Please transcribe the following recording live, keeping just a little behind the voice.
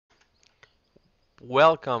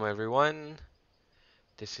Welcome everyone,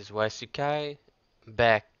 this is Wasukai,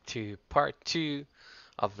 back to part 2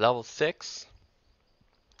 of level 6.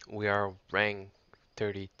 We are rank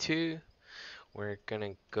 32. We're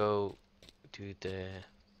gonna go to the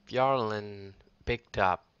Bjarlin Big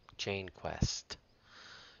Top chain quest.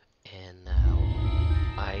 And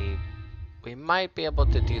we might be able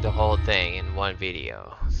to do the whole thing in one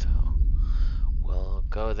video. So we'll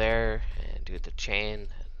go there and do the chain and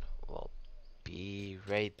we'll be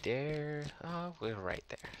right there. Oh, we're right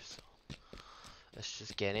there. So let's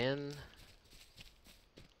just get in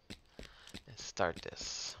and start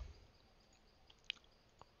this.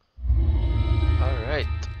 Alright.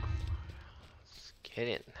 Let's get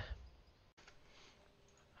in.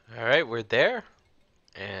 Alright, we're there.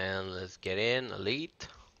 And let's get in. Elite.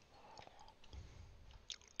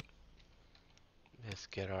 Let's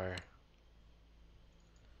get our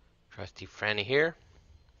trusty Franny here.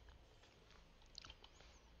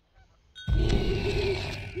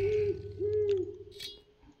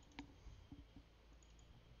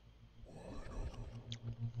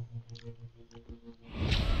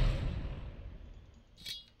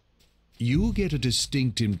 You get a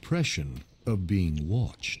distinct impression of being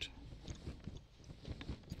watched.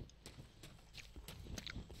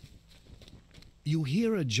 You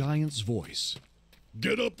hear a giant's voice.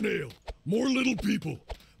 Get up, Nail! More little people!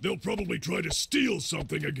 They'll probably try to steal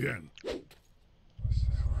something again!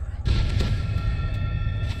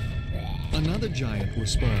 Another giant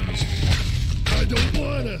responds. I don't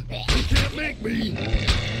wanna! You can't make me!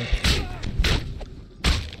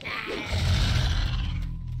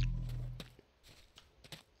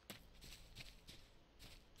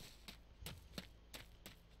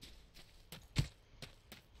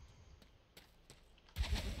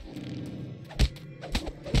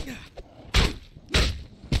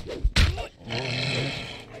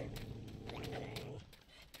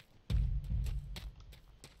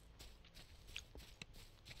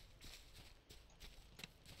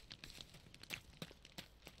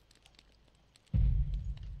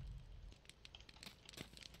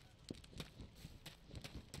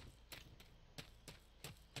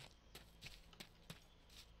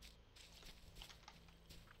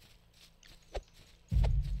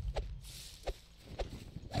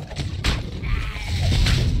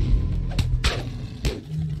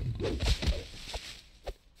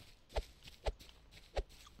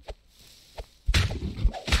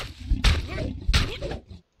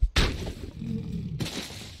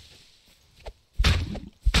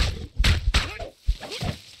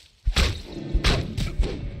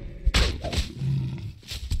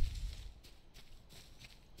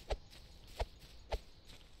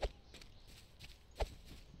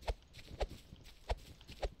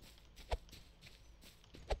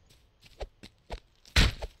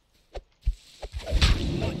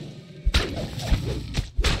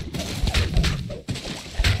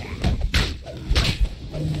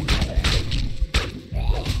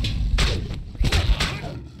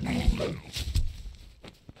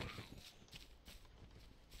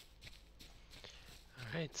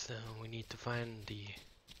 Alright, so we need to find the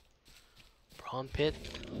prawn pit.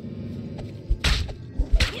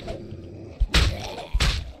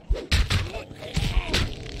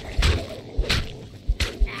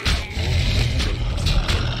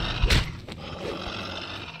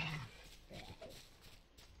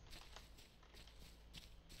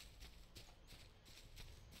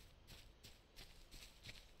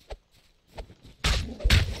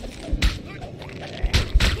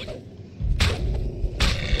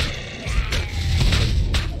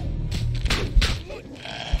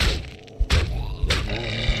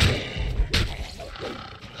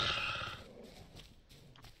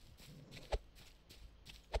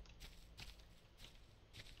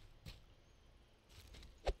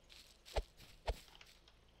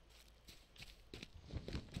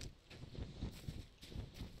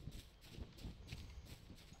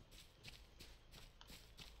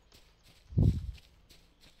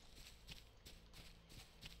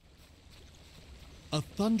 A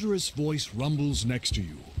thunderous voice rumbles next to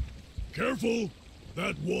you. Careful!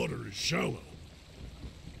 That water is shallow.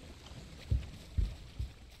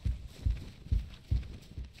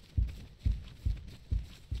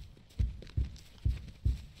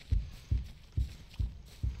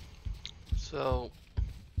 So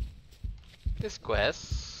this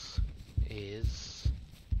quest is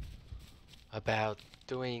about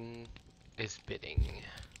doing his bidding.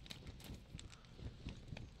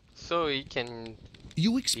 So he can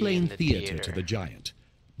You explain the theater to the giant,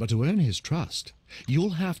 but to earn his trust,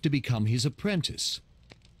 you'll have to become his apprentice.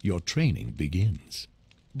 Your training begins.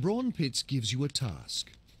 Brawn Pits gives you a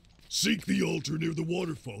task. Seek the altar near the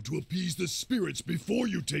waterfall to appease the spirits before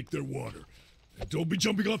you take their water. And don't be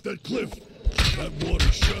jumping off that cliff. That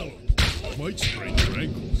water's shallow. Might sprain your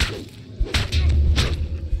ankles.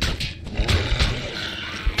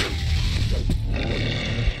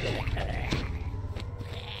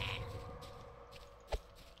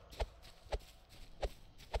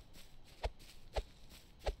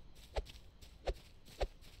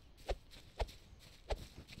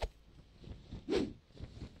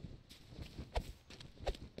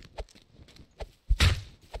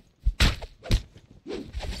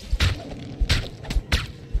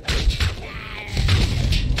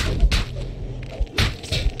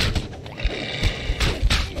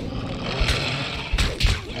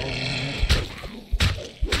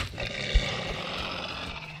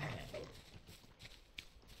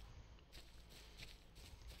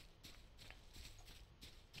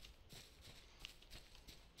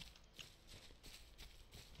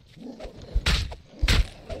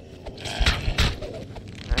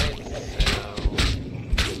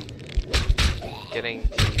 Getting to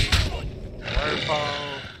the waterfall.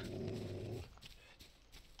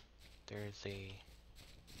 There's a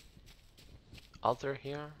altar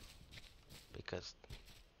here because,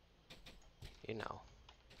 you know,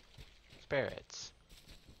 spirits.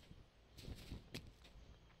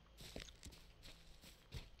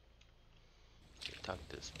 You talk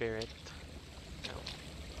to the spirit. No.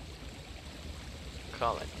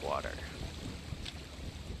 Collect water.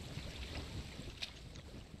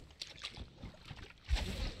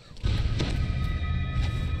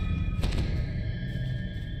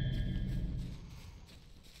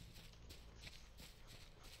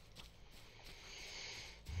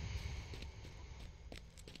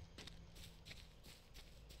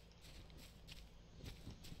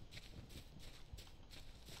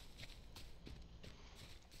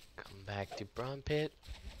 Back to Bron Pit.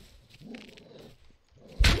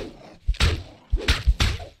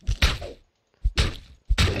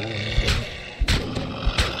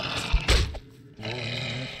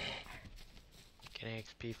 Getting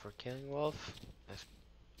XP for killing wolf. That's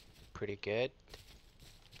pretty good.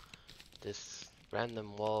 This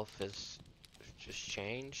random wolf is just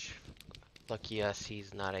change. Lucky us,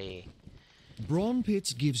 he's not a Brawn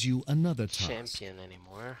Pits gives you another task. champion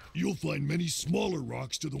anymore. You'll find many smaller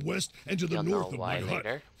rocks to the west and to the You'll north know of why my hut.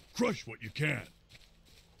 later. Crush what you can.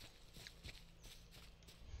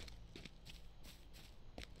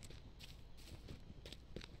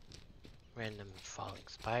 Random falling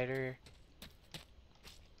spider.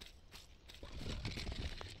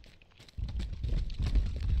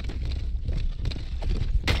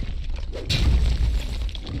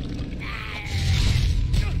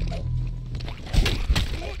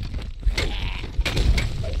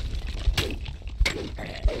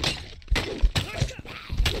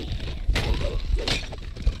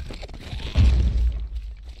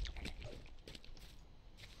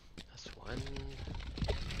 That's one.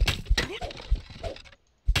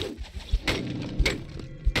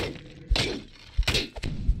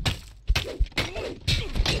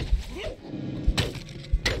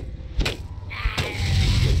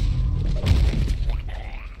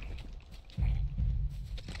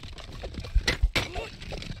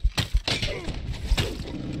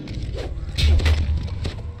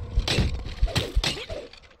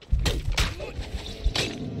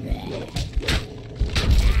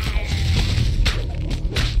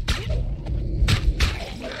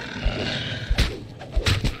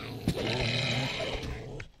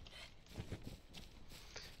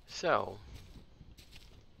 So,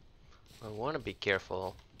 what I want to be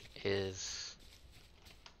careful is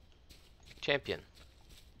champion.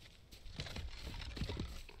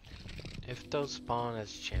 If those spawn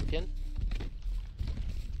as champion,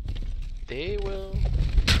 they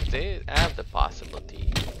have the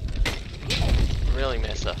possibility to really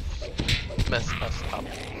mess us up.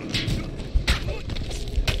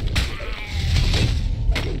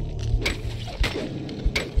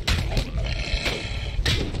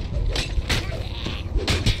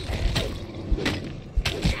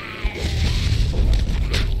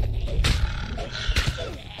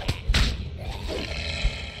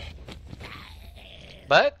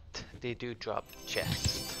 But they do drop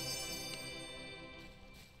chest.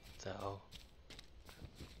 So,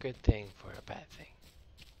 good thing for a bad thing.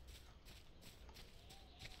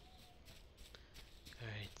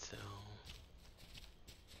 Alright, so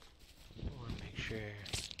I want to make sure.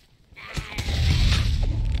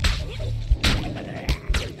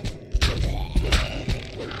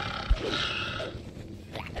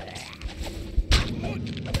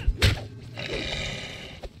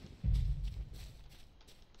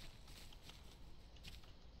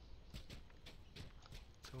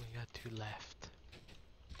 Two left.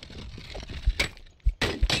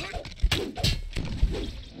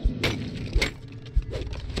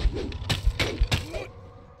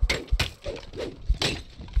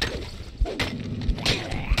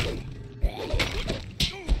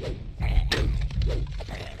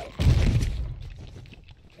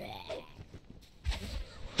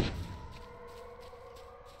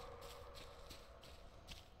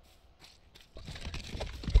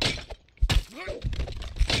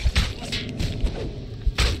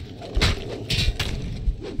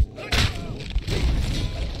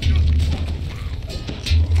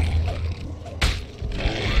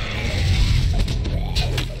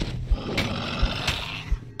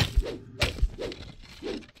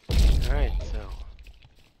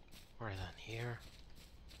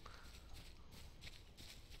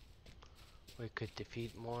 We could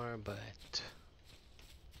defeat more, but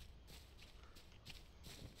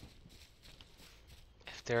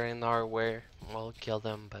if they're in our way, we'll kill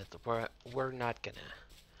them, but we're not gonna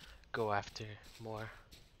go after more.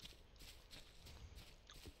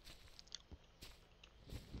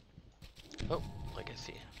 Oh, like I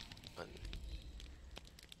see.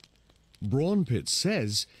 Brawn Pit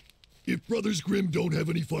says, if Brothers Grimm don't have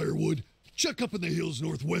any firewood, check up in the hills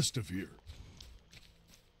northwest of here.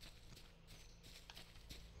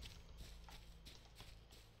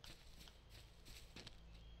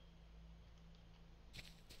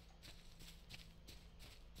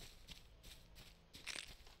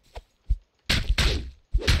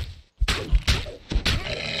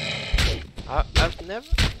 I've never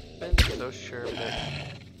been so sure, but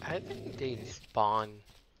I think they spawn.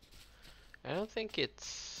 I don't think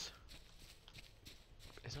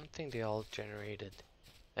they all generated.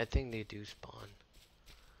 I think they do spawn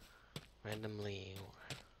randomly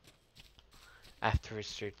or after a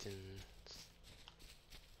certain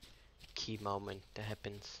key moment that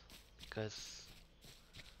happens, because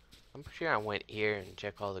I'm pretty sure I went here and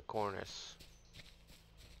checked all the corners.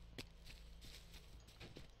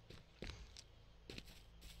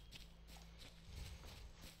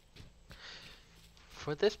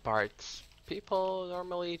 For this part, people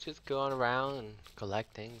normally just going around and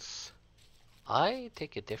collect things. I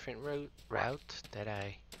take a different route that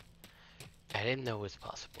I didn't know was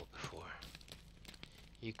possible before.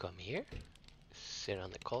 You come here, sit on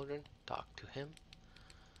the cauldron, talk to him.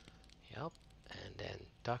 Yep, and then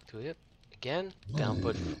talk to it again. Down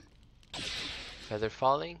put feather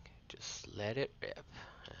falling. Just let it rip.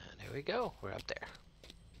 And there we go. We're up there.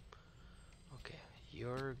 Okay,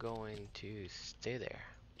 you're going to stay there.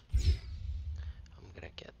 I'm gonna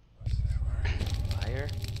get fire.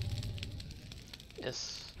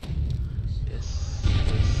 This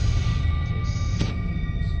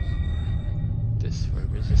for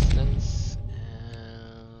resistance,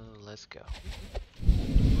 and let's go.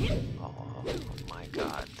 Oh my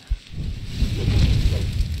god.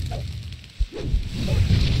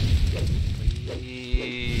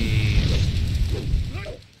 Please.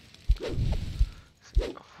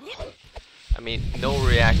 I mean, no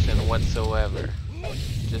reaction whatsoever.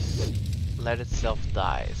 Just let itself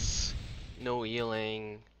dies. No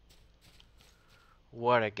healing.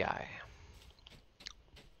 What a guy.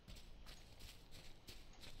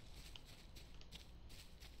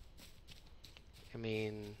 I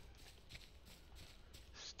mean,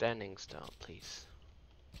 standing stone, please.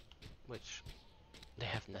 Which they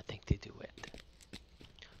have nothing to do with.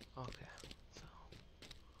 Okay, so.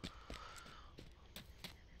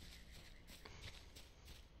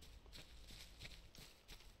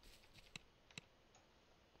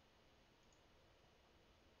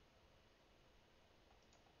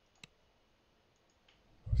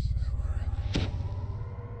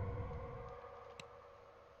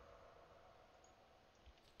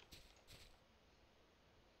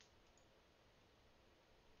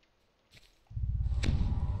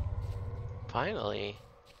 Finally,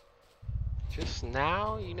 just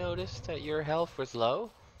now you noticed that your health was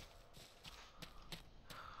low?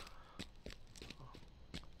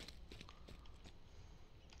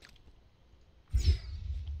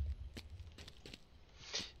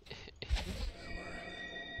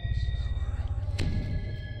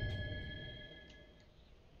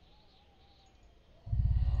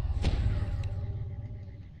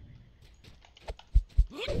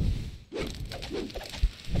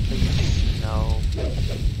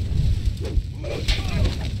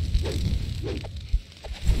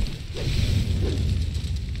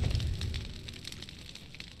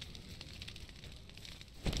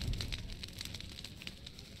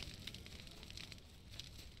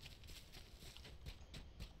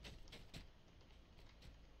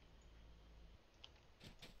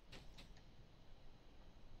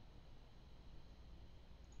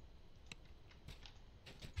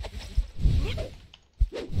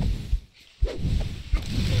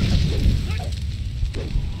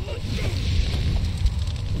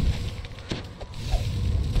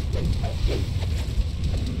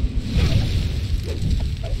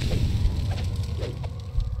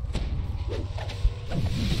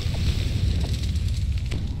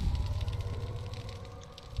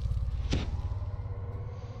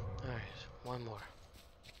 Alright, one more.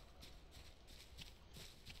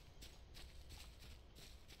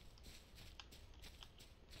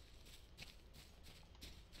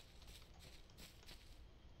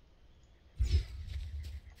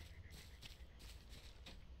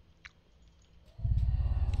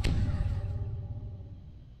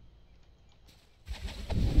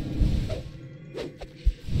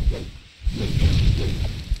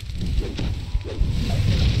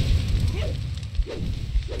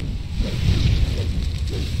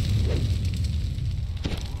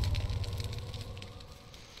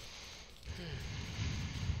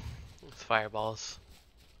 It's fireballs.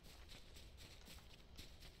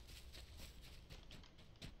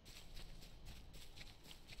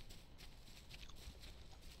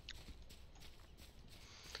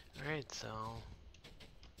 Alright, so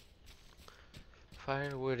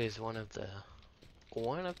firewood is one of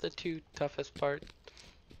the two toughest part.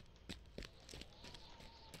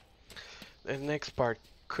 The next part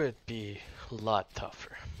could be a lot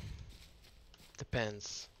tougher.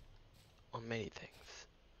 Depends on many things.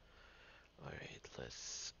 Alright,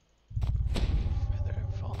 let's feather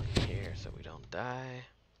fall in here so we don't die.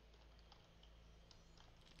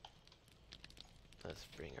 Let's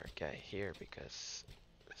bring our guy here because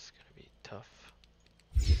it's gonna be tough.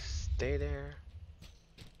 Stay there.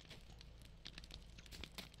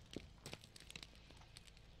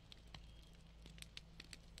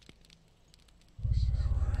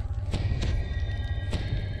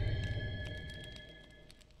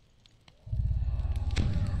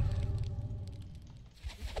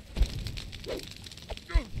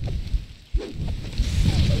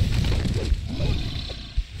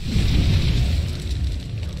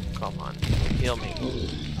 Come on, heal me.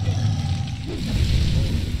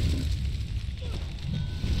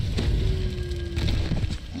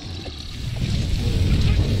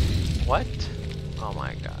 What? Oh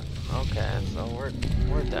my god. Okay, so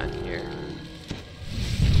we're done here.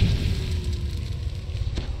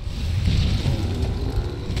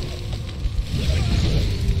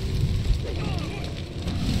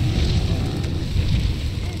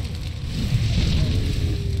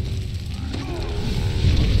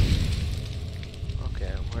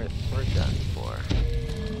 Okay, we're done for.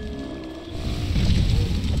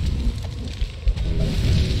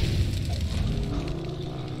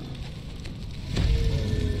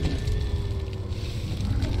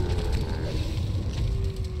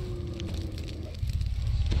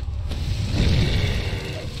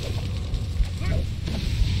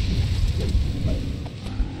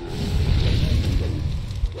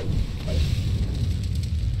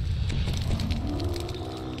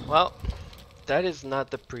 Well, that is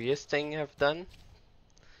not the prettiest thing I've done,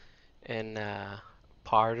 and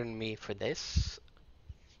pardon me for this.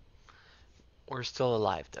 We're still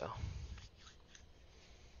alive though.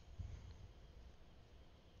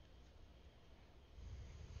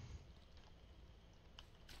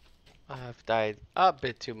 I've died a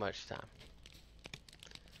bit too much time.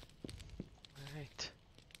 Alright.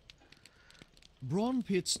 Brawn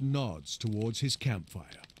Pitts nods towards his campfire.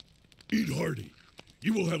 Eat hearty.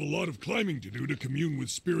 You will have a lot of climbing to do to commune with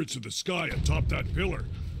spirits of the sky atop that pillar.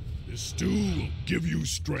 This stew will give you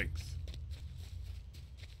strength.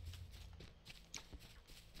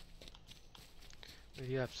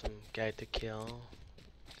 We have some guy to kill.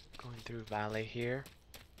 Going through valley here.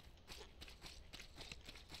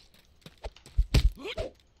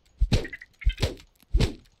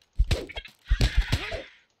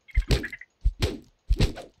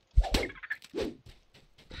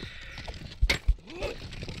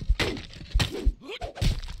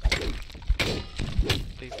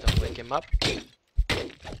 Please don't wake him up.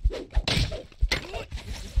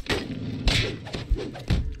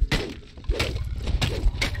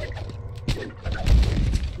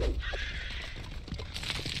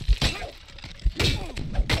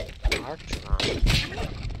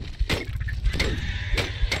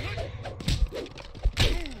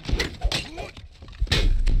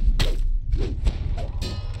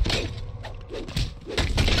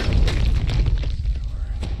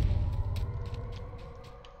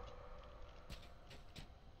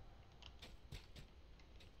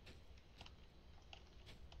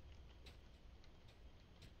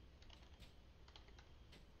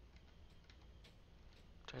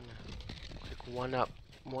 Trying to like one up,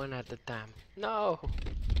 one at a time. No.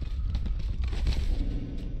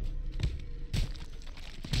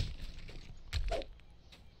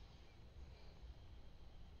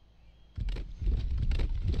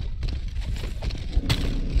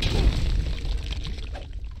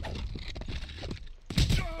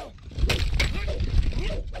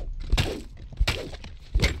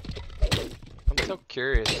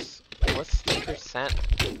 curious. What's the percent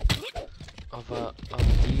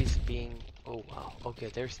of these being? Oh wow. Okay,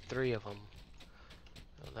 there's 3 of them.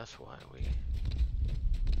 Oh, that's why we.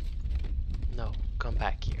 No, come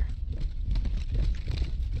back here.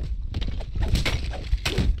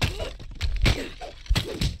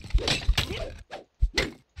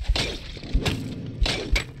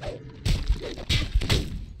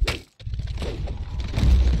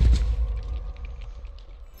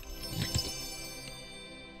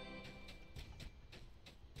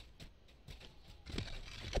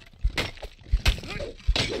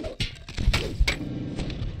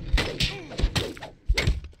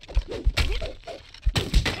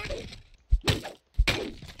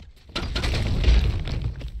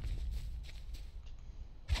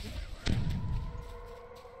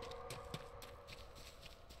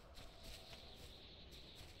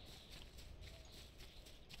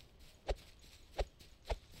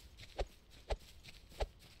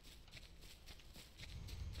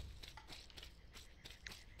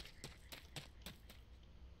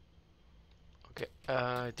 Okay,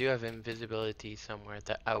 I do have invisibility somewhere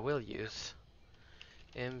that I will use.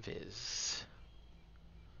 Invis.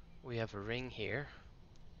 We have a ring here.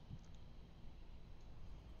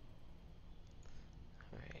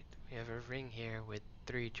 Alright, we have a ring here with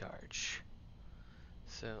 3 charge.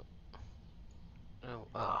 So,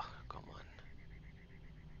 oh, come on.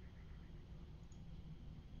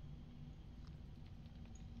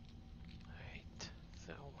 Alright,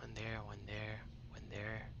 so one there, one there, one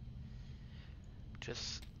there.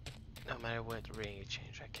 Just, no matter what ring you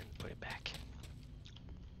change, I can put it back.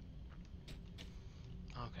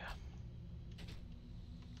 Okay.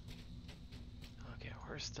 Okay,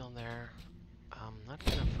 we're still there. I'm not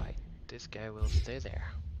gonna fight. This guy will stay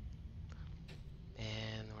there.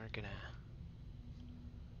 And we're gonna...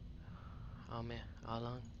 How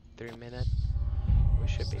long? 3 minutes? We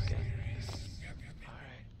should be good.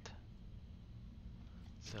 Alright.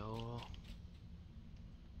 So...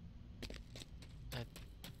 I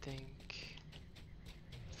think...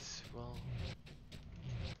 This will...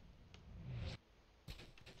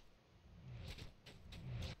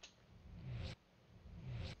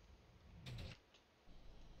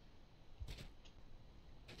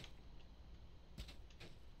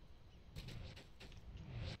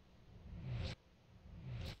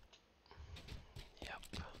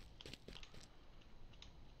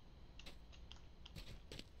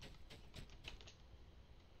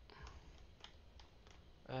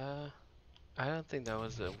 I don't think that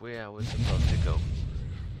was the way I was supposed to go.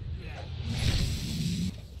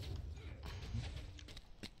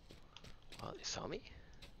 Well, they saw me.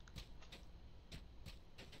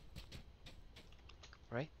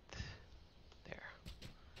 Right there.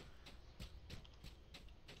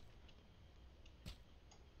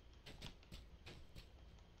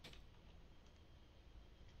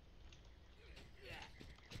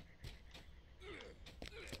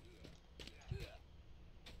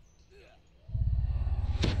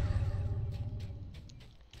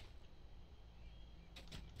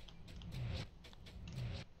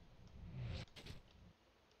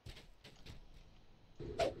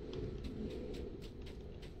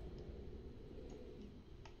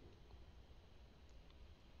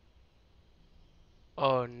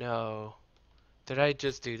 Oh no. Did I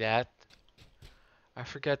just do that? I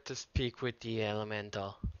forgot to speak with the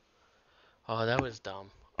elemental. Oh, that was dumb.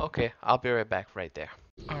 Okay, I'll be right back right there.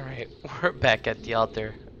 Alright, we're back at the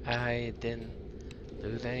altar. I didn't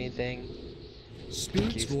lose anything.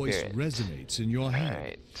 Spirit's voice Spirit. resonates in your head.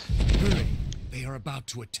 Alright. Hurry, they are about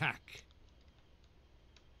to attack.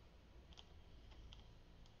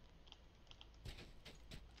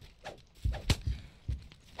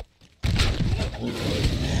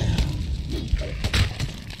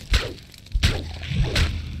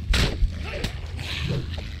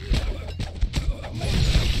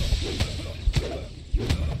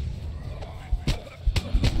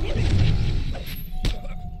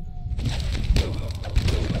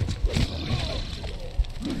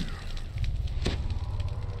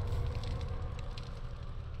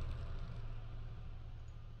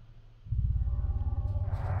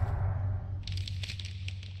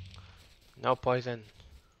 No poison.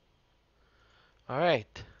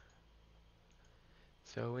 Alright.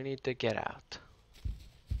 So we need to get out.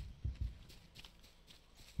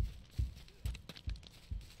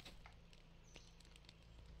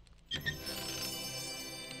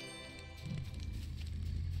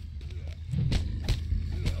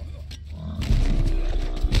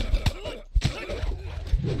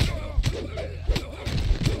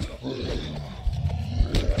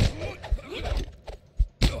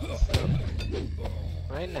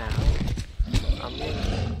 Right now, I'm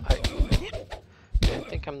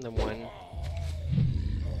think I'm the one.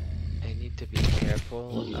 I need to be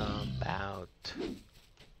careful about.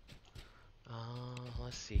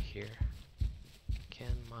 Let's see here.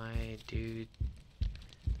 Can my dude?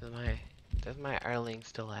 Does my Arling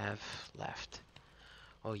still have left?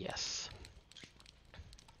 Oh yes.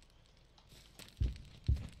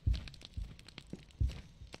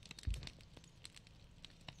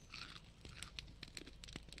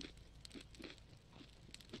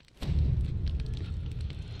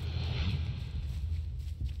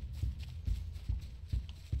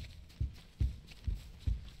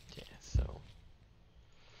 Yeah, so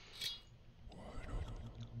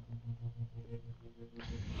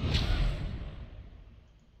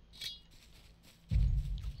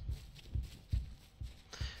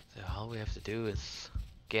all we have to do is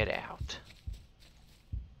get out.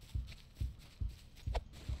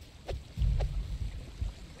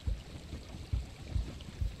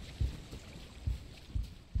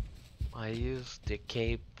 I use the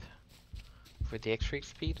cape for the extra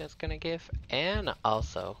speed that's gonna give, and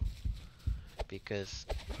also because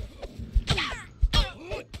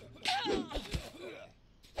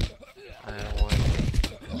I don't want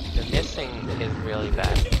the missing is really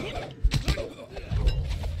bad.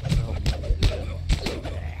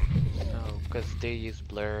 So because they use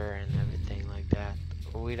blur and everything like that,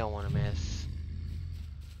 we don't want to miss.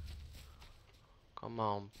 Come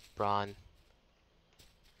on, Braun.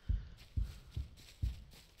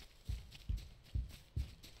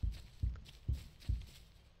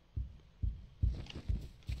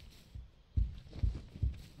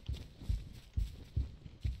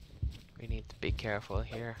 We need to be careful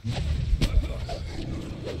here.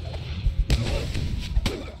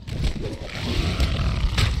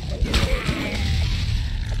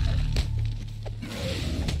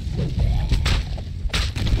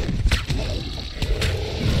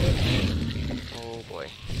 Oh boy.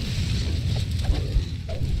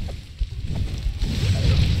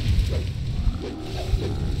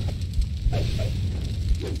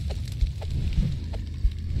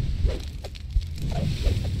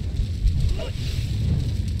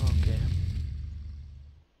 Okay.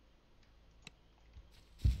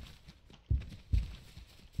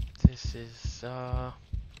 This is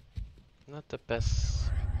not the best.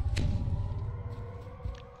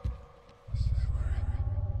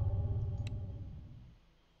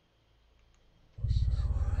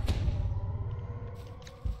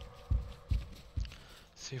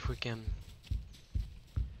 See if we can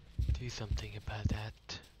do something about that.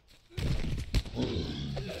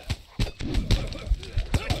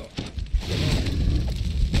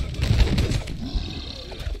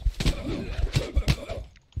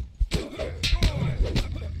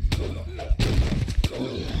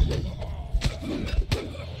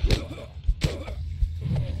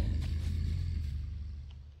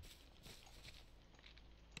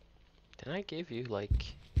 Did I give you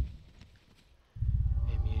like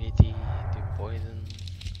immunity to poison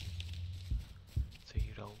so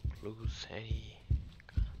you don't lose any?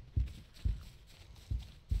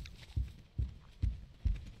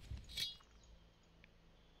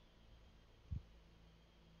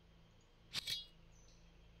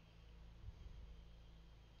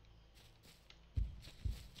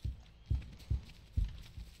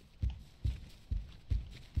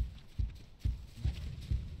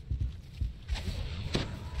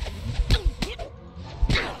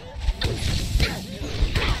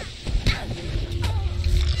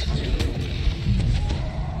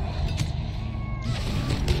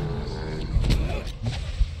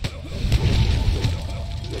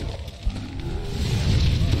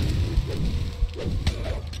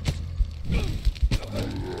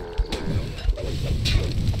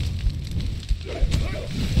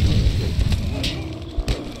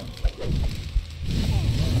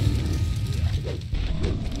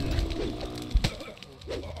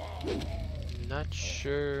 Not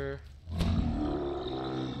sure.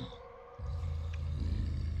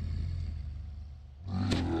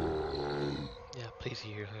 Yeah, please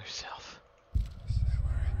heal yourself.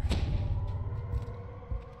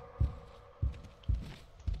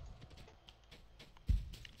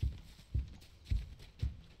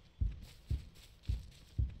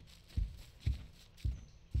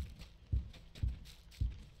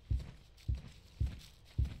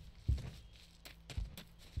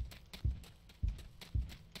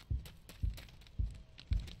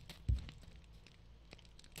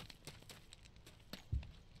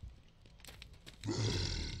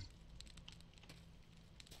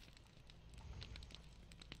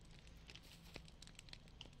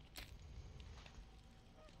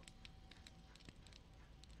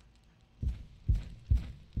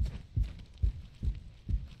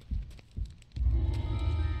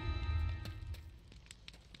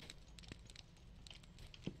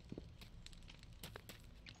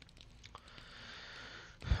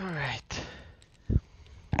 Alright.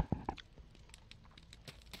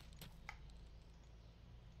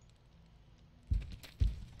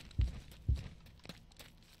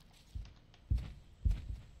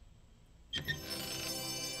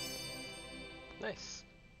 Nice.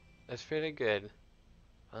 That's pretty good.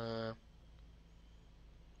 That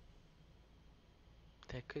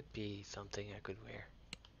could be something I could wear.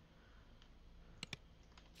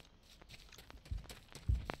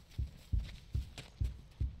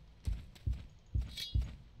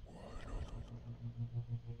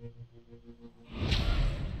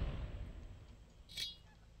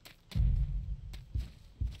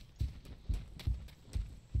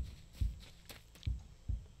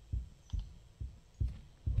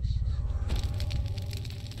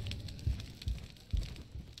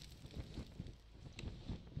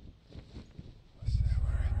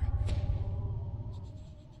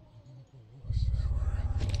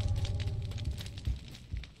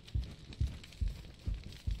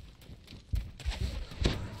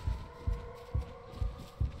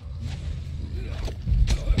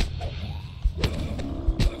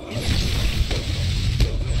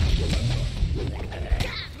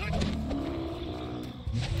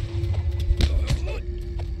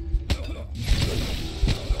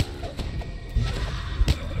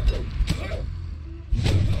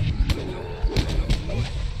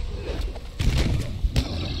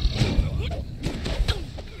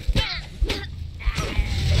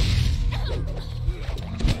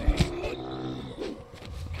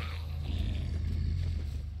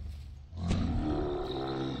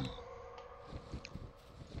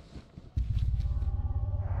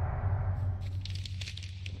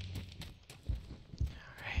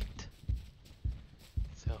 Alright.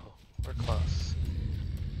 So, we're close.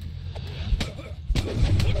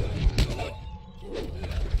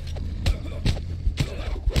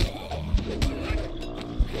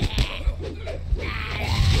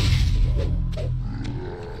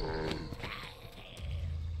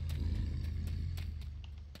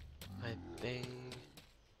 I think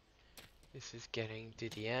this is getting to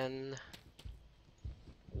the end.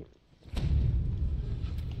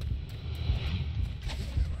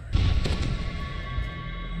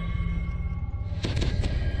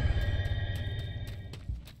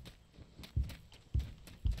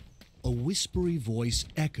 A whispery voice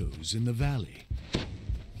echoes in the valley.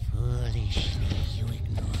 Foolishly, you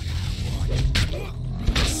ignore our warning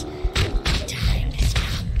bones. The time has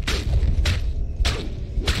come.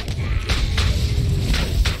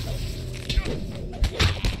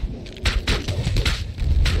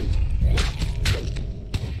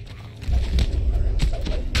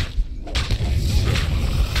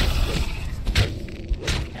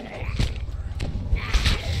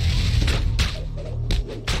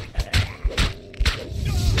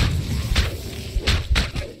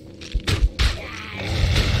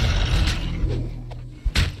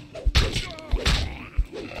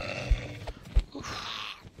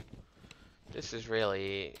 This is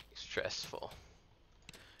really stressful.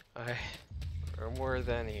 Alright, we're more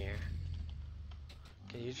than here.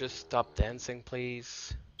 Can you just stop dancing,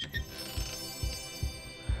 please?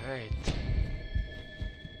 Alright.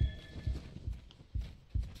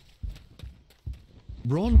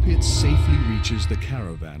 Brawn Pit safely reaches the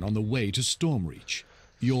caravan on the way to Stormreach.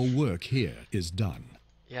 Your work here is done.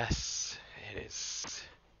 Yes, it is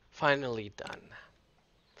finally done.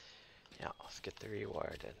 Now, let's get the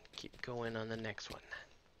reward and keep going on the next one.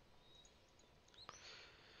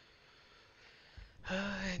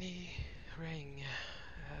 Any ring?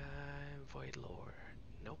 Void lore.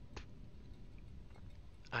 Nope.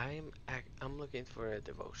 I'm looking for a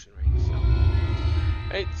devotion ring. So,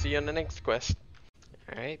 alright. See you on the next quest.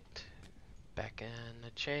 Alright. Back in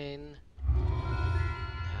the chain. Now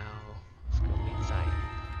let's go meet Zion.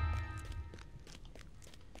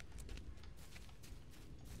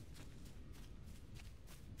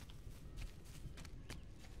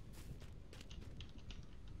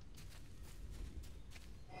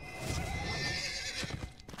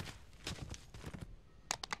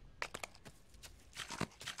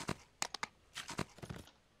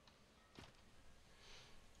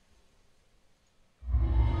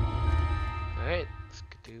 Alright, let's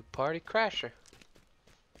do Partycrasher.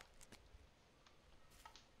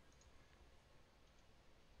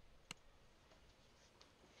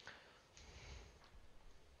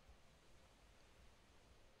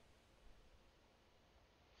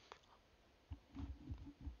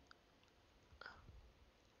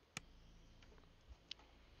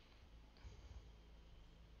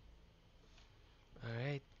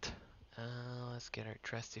 Alright, let's get our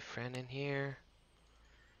trusty friend in here.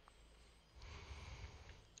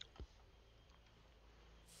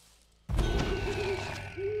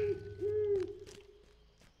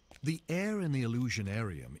 The air in the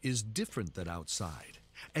Illusionarium is different than outside,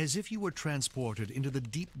 as if you were transported into the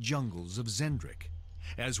deep jungles of Zendrick.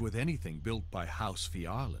 As with anything built by House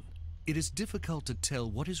Fiarlan, it is difficult to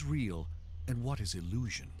tell what is real and what is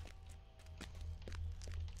illusion.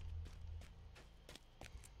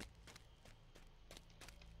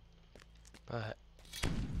 But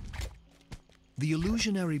The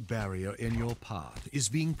illusionary barrier in your path is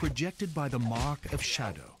being projected by the Mark of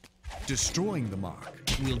Shadow. Destroying the mark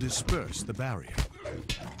will disperse the barrier.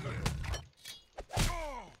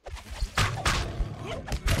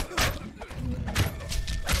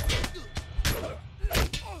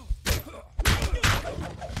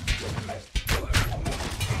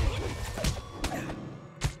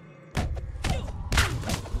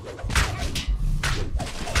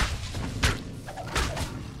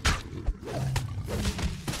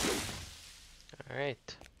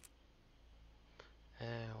 alright.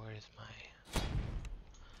 Where is my...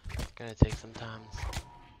 Gonna take some time.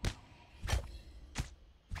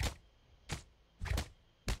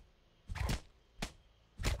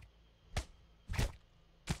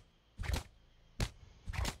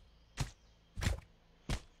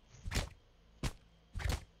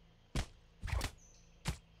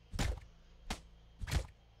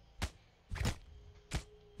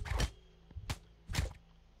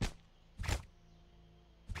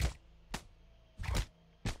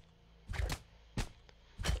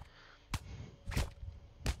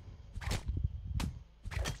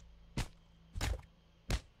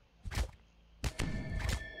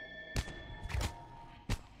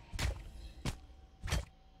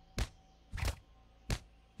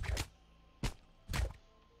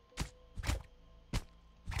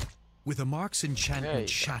 With the mark's There you enchantment go.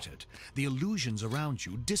 shattered, the illusions around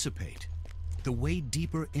you dissipate. The way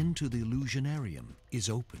deeper into the Illusionarium is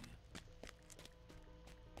open.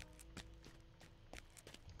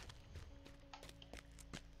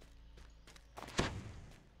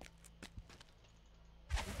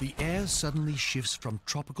 The air suddenly shifts from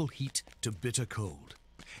tropical heat to bitter cold.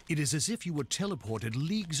 It is as if you were teleported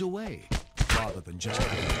leagues away, rather than just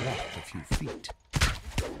having walked a few feet.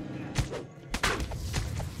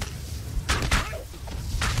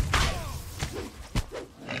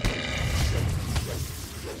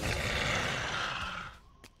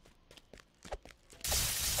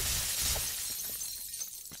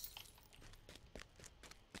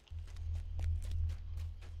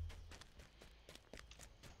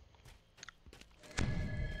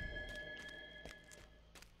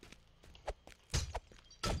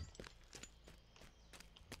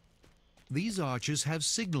 These arches have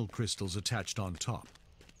signal crystals attached on top.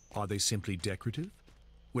 Are they simply decorative?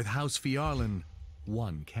 With House Fiarlan,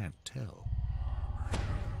 one can't tell.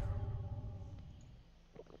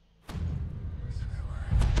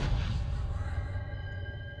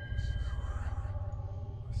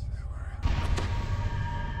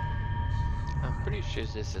 I'm pretty sure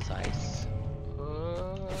this is ice.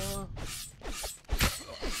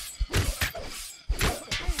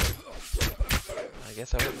 I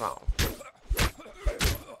guess I was wrong.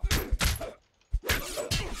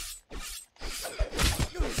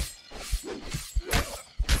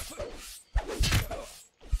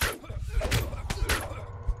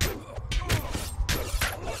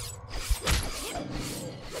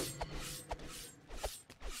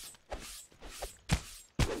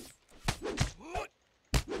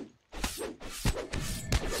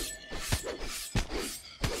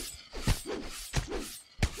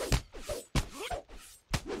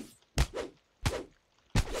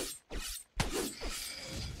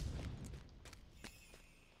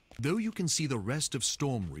 Though you can see the rest of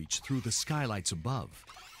Stormreach through the skylights above,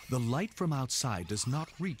 the light from outside does not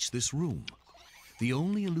reach this room. The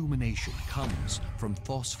only illumination comes from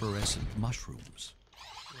phosphorescent mushrooms.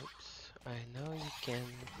 Oops, I know you can...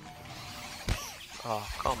 Oh,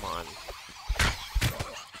 come on.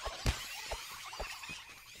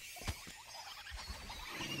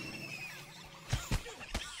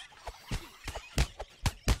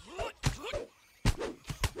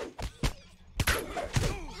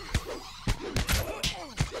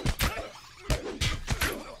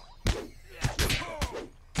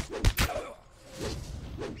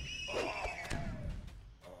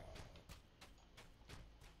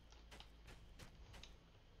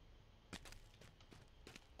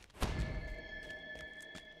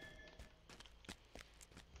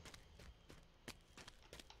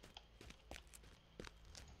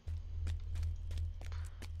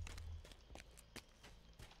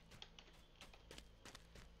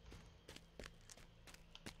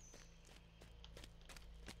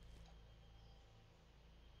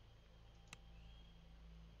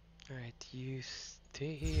 Alright, you to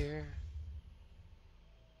here.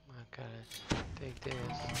 I gotta take this.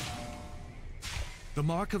 The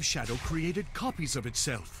Mark of Shadow created copies of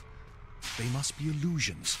itself. They must be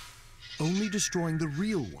illusions. Only destroying the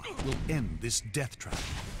real one will end this death trap.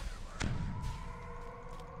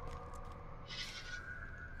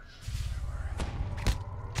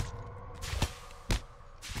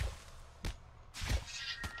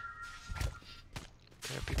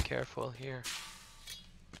 Gotta be careful here.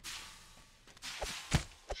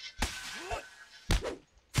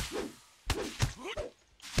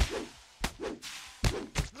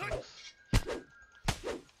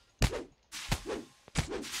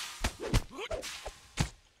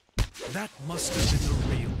 That must have been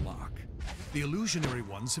the real mark. The illusionary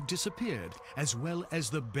ones have disappeared, as well as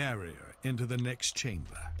the barrier into the next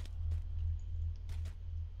chamber.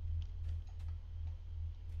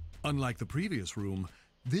 Unlike the previous room,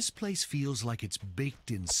 this place feels like it's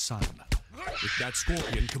baked in sun. If that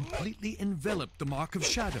scorpion completely enveloped the Mark of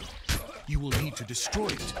Shadow, you will need to destroy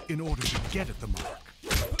it in order to get at the mark.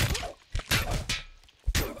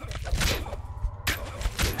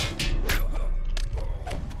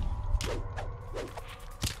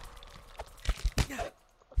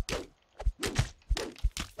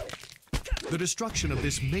 The destruction of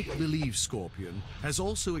this make-believe scorpion has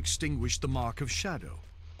also extinguished the Mark of Shadow.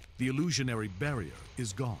 The illusionary barrier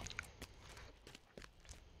is gone.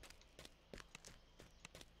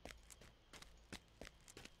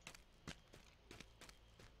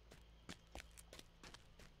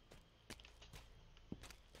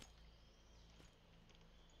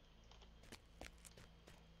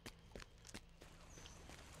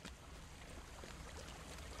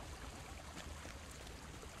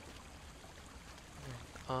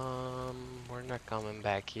 We're not coming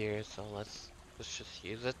back here, so let's just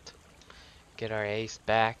use it. Get our ace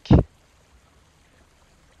back. And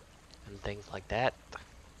things like that.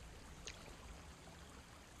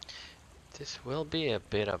 This will be a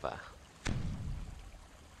bit of a...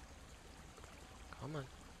 Come on.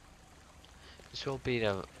 This will be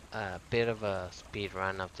a bit of a speed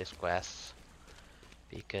run of this quest.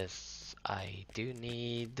 Because I do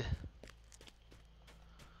need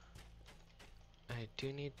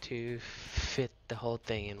to fit the whole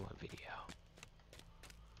thing in one video.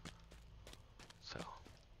 So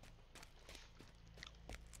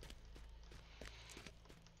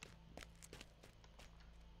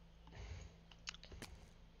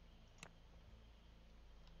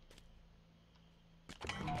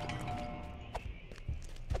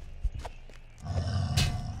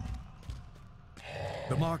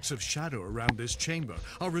The marks of shadow around this chamber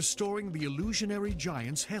are restoring the illusionary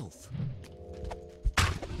giant's health.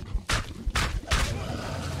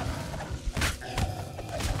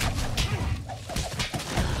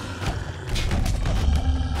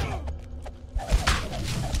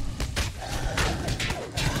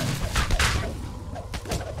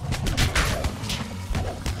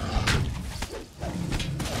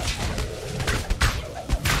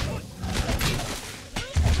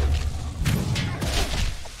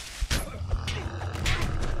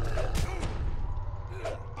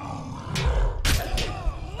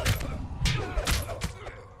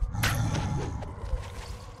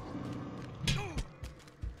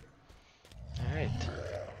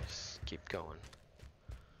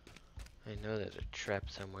 I know there's a trap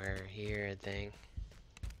somewhere here, I think.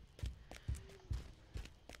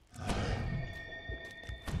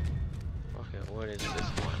 Okay, what is this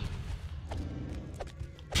one?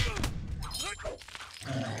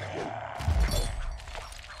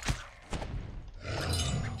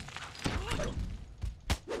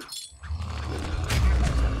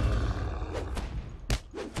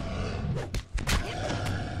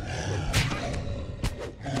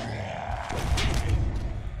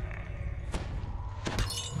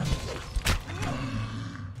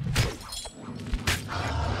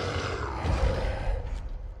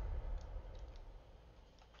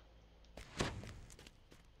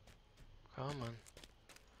 Come on.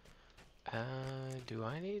 Do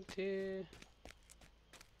I need to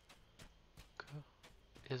go?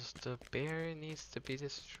 Is the bear needs to be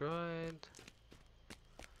destroyed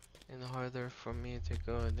in order for me to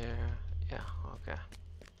go there? Yeah, okay.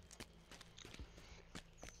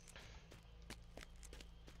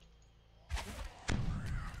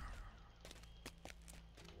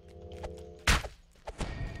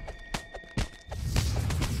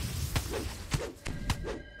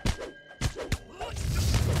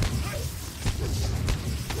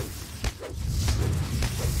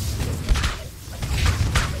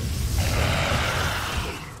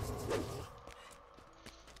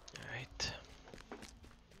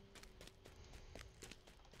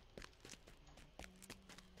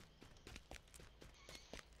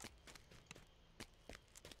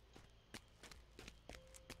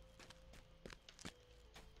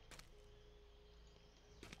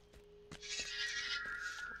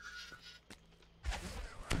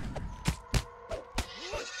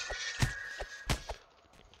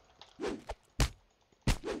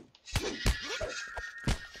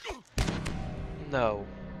 No.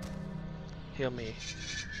 Heal me.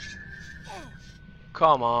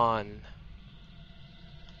 Come on.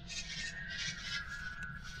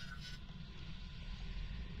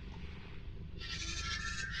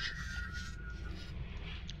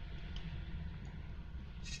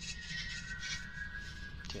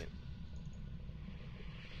 Okay.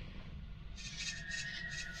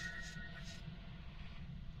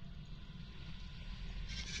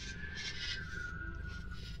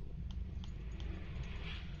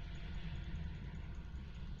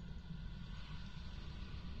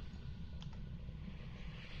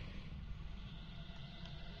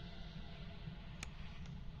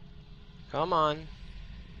 Come on.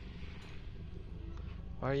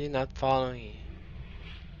 Why are you not following me?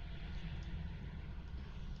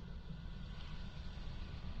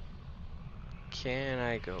 Can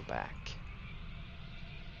I go back?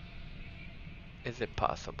 Is it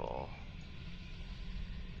possible?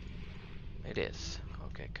 It is.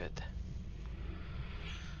 Okay, good.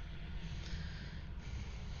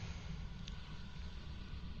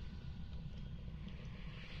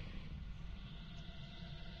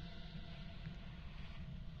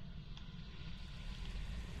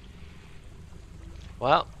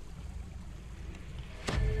 Well.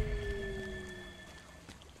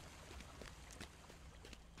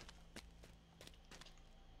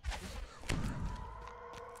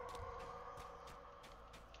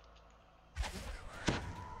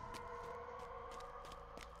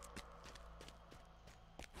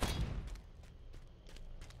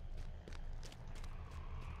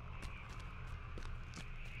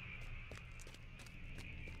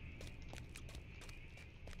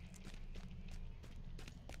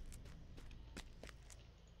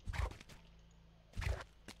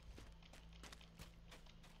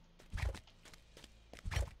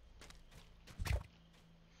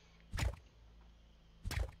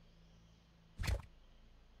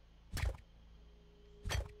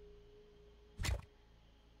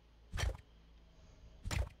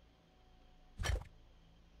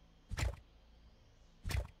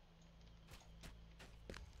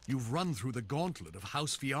 You've run through the gauntlet of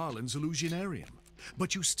House Fiarlan's Illusionarium,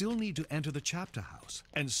 but you still need to enter the chapter house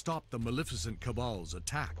and stop the Maleficent Cabal's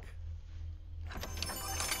attack.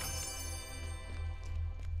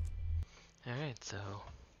 Alright, so.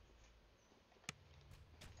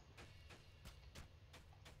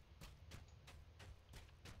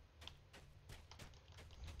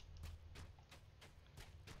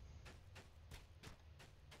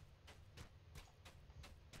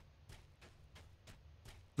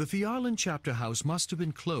 The Fiarlan chapter house must have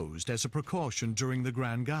been closed as a precaution during the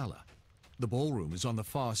Grand Gala. The ballroom is on the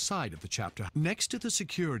far side of the chapter. Next to the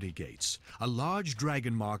security gates, a large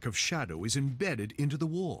dragon mark of shadow is embedded into the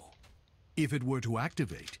wall. If it were to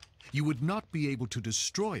activate, you would not be able to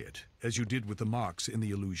destroy it as you did with the marks in the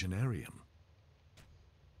Illusionarium.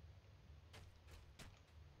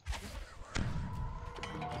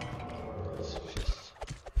 Let's just...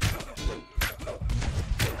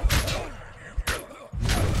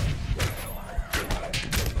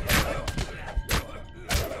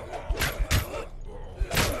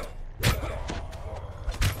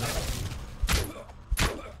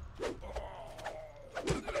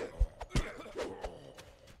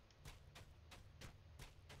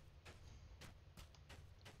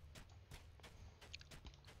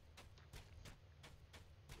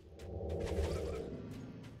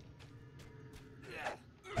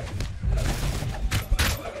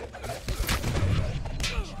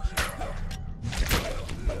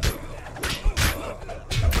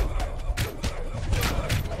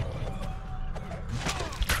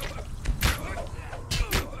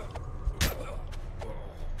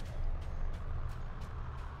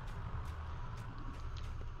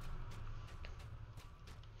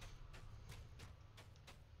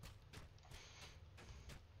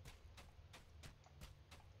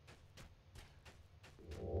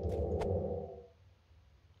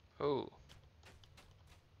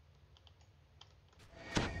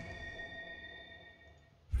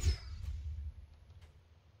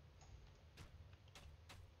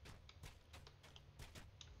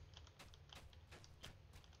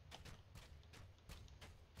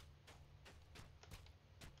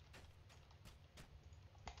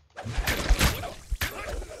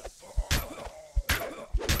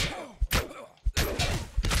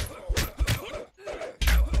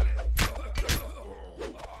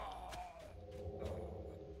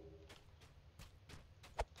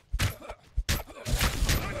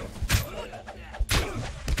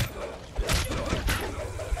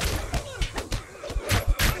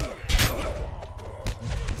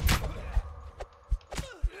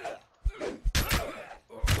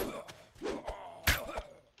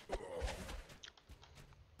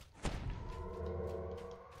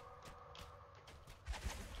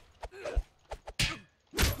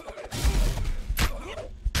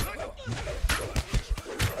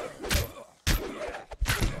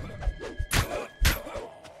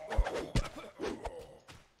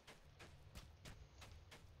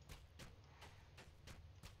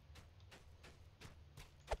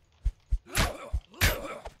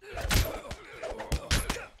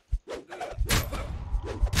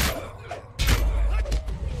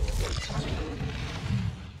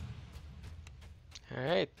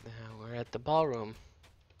 Alright, now we're at the ballroom.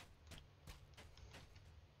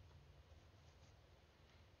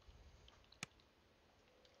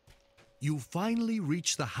 You finally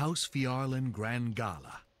reach the House Fiarlan Grand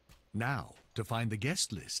Gala. Now, to find the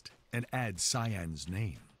guest list and add Cyan's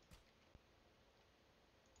name.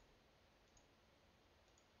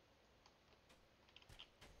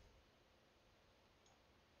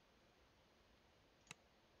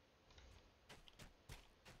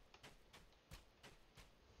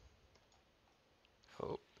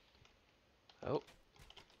 Oh. Oh.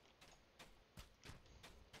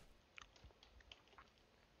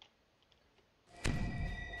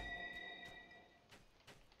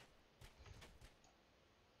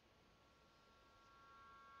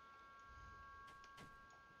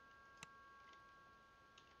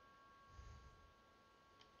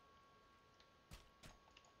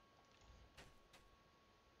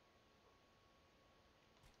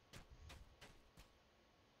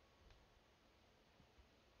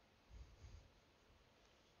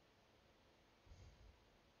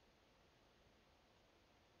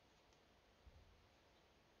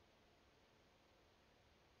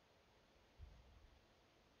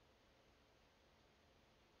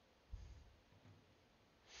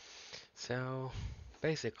 So,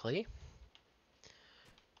 basically,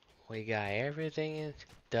 we got everything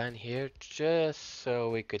done here just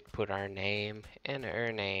so we could put our name and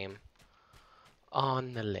her name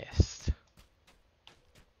on the list.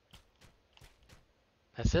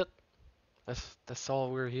 That's it. That's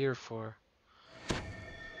all we're here for.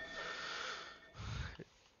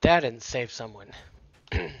 That didn't save someone.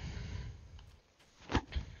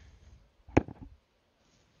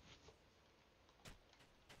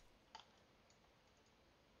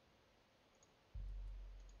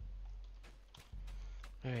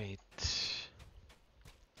 Alright.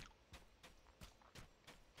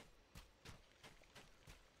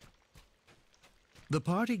 The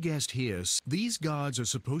party guest hears these guards are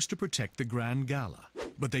supposed to protect the Grand Gala,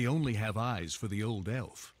 but they only have eyes for the old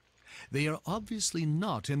elf. They are obviously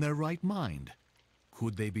not in their right mind.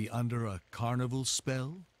 Could they be under a carnival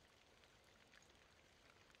spell?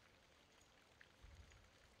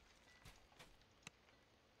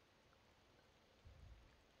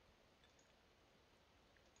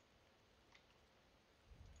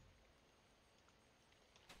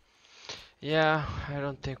 Yeah, I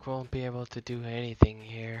don't think we'll be able to do anything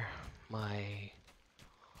here.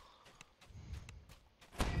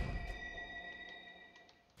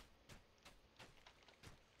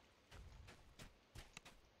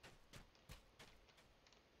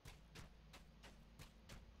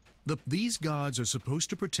 These guards are supposed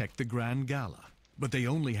to protect the Grand Gala, but they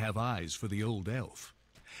only have eyes for the old elf.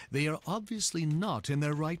 They are obviously not in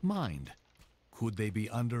their right mind. Could they be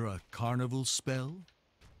under a carnival spell?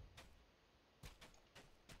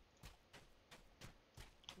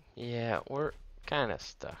 Yeah, we're kind of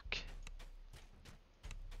stuck.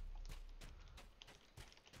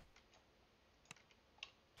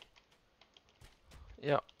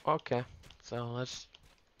 Yeah, okay. So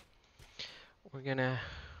we're gonna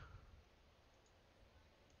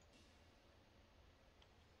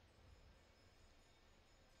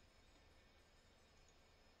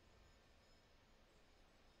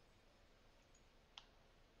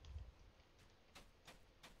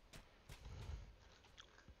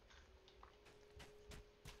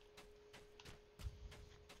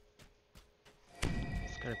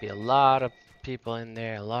There's gonna be a lot of people in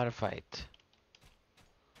there, a lot of fight.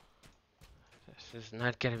 This is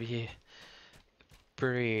not gonna be a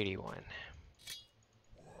pretty one.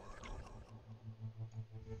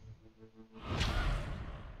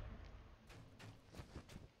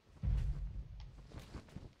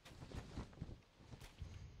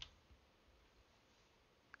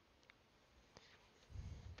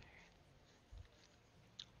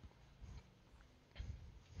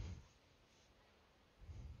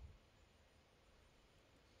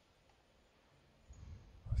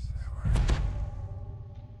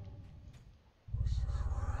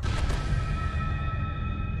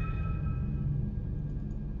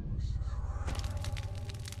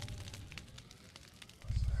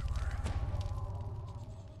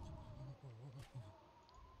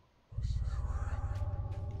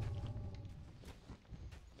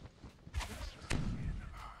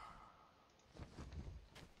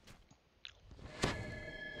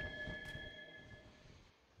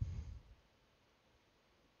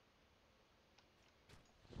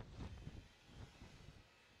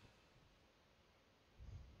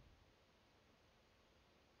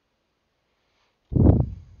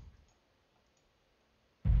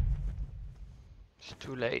 It's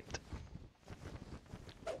too late.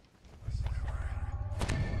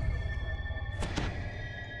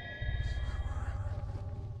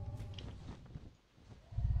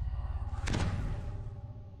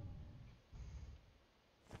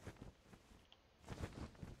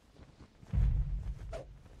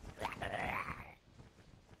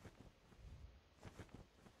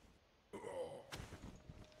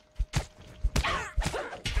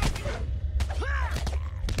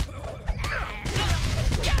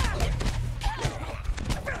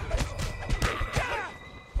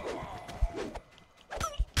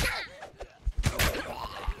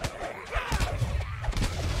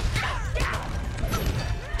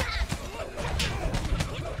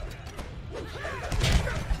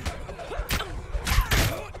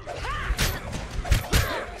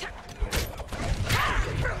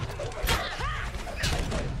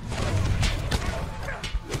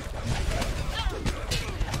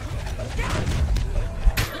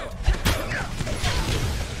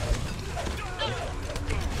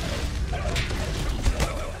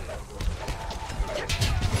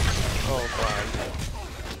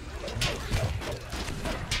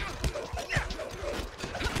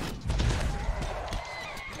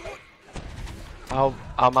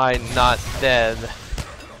 Am I not dead?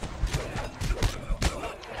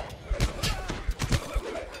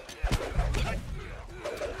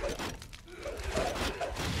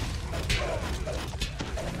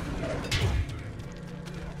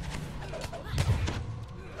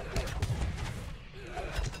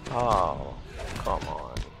 Oh, come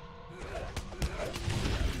on.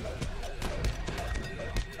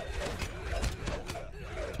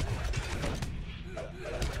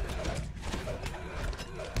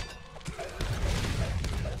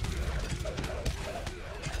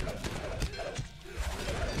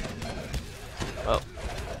 Oh.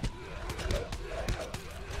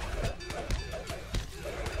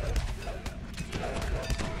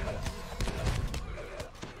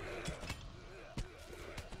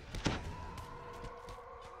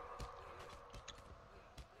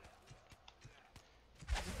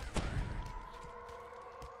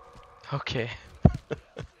 Okay.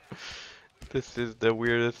 This is the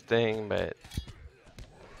weirdest thing, but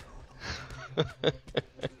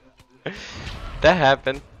that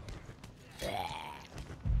happened.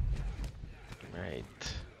 Right.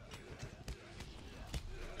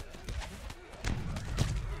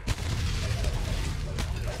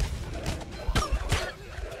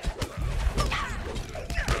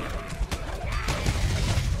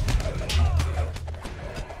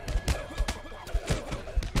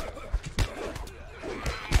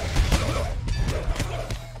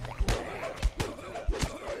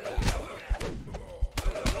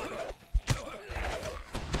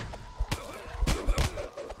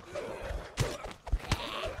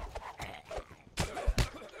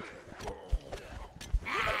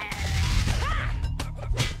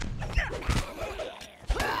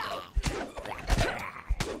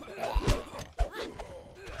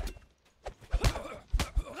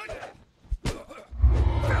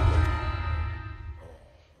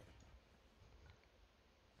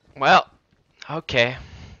 Well, okay.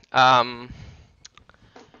 Um,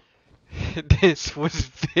 this was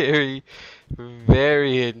very,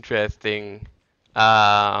 very interesting.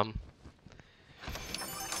 Um,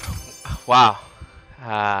 wow.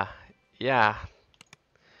 Uh, yeah.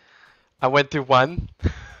 I went to one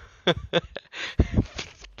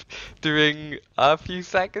during a few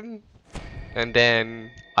seconds, and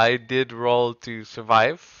then I did roll to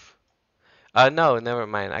survive. No, never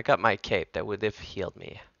mind. I got my cape that would have healed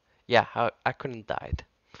me. Yeah, I couldn't died.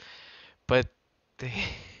 But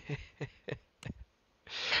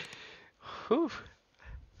whew,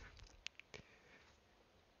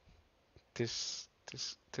 this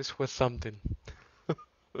was something.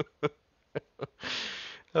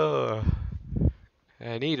 Oh,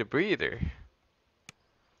 I need a breather.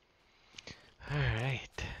 All right,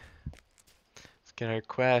 let's get our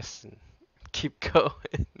quest and keep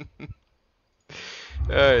going.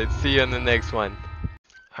 All right, see you on the next one.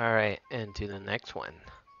 All right, and to the next one.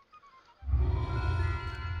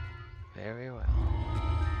 Very well.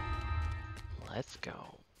 Let's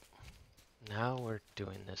go. Now we're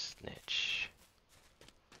doing the snitch.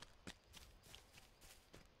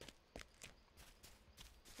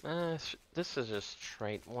 This is a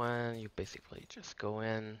straight one. You basically just go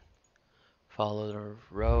in, follow the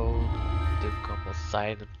road, do a couple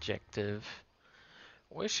side objective.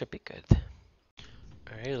 We should be good.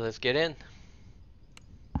 Alright, let's get in.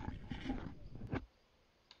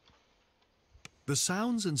 The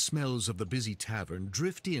sounds and smells of the busy tavern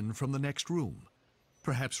drift in from the next room.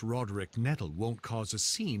 Perhaps Roderick Nettle won't cause a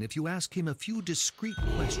scene if you ask him a few discreet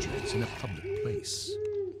questions in a public place.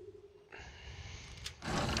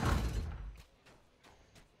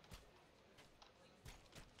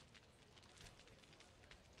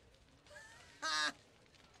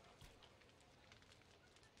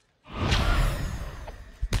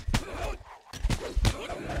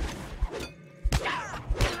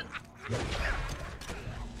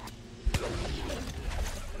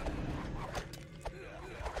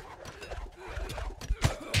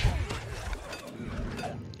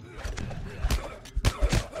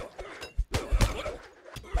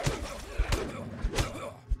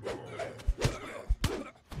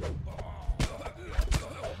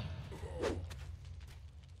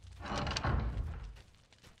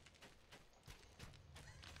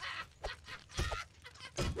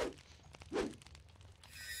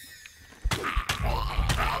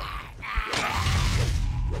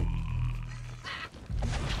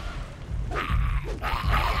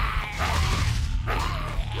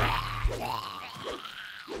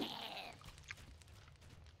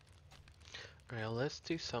 Alright, let's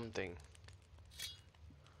do something.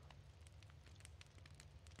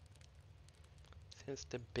 Since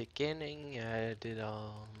the beginning, I did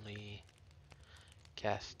only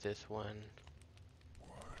cast this one.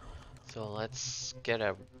 So let's get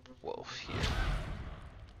a wolf here.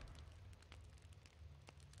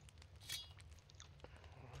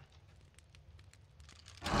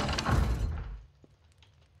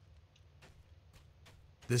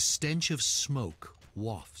 The stench of smoke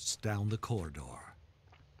wafts down the corridor.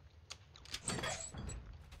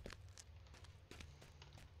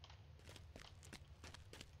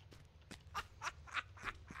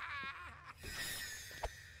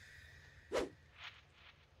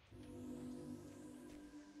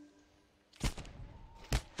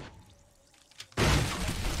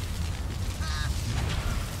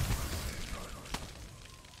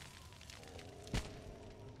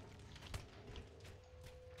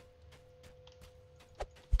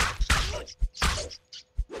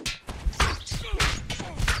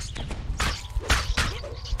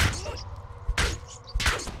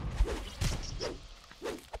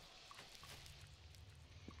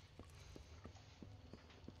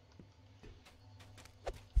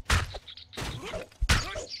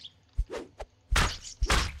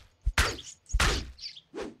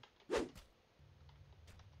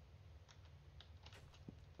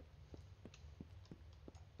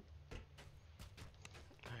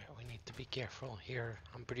 We need to be careful here.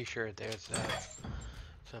 I'm pretty sure there's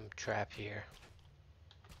some trap here.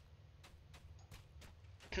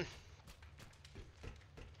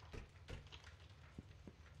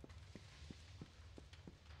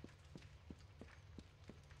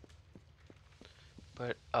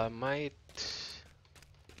 But I might...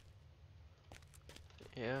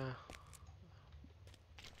 Yeah.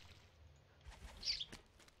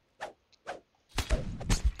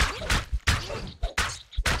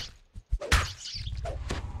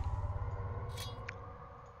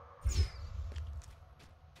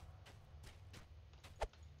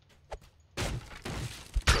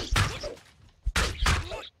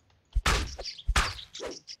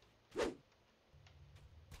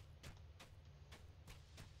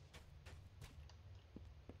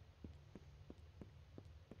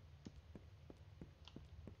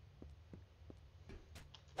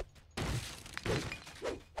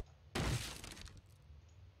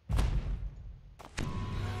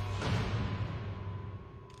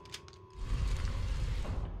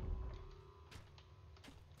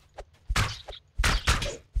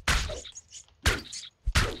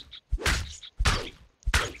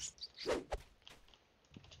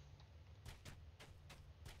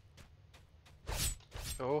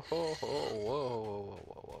 Oh ho ho! Whoa! Whoa!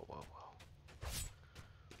 Whoa! Whoa! Whoa!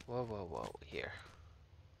 Whoa! Whoa! Whoa! Whoa! Here,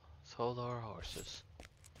 sold our horses.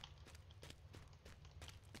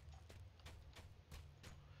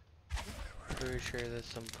 Pretty sure there's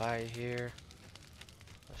some pie here.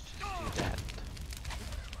 Let's just do that.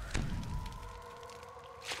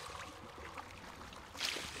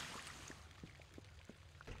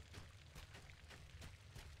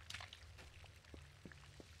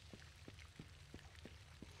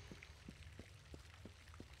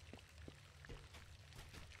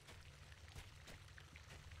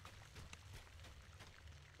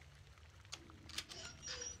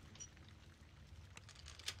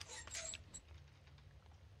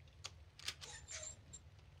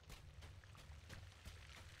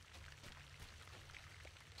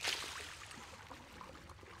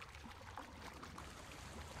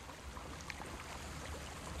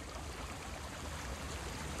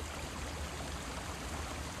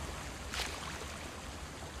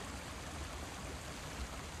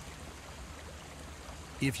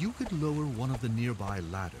 If you could lower one of the nearby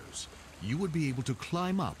ladders, you would be able to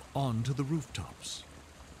climb up onto the rooftops.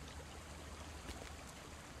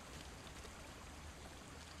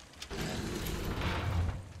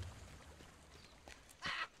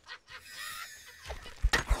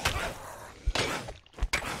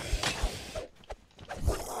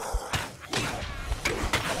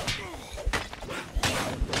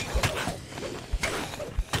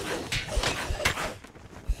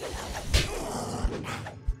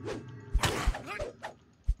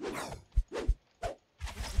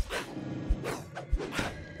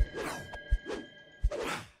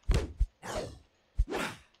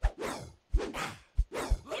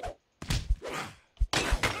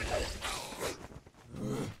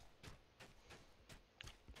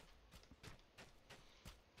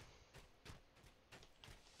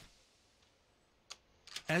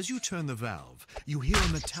 As you turn the valve, you hear a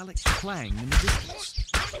metallic clang in the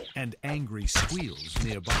distance, and angry squeals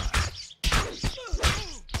nearby.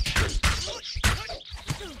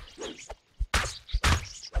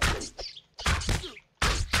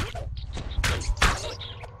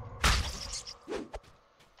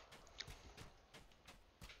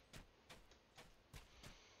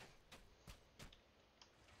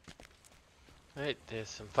 Alright, there's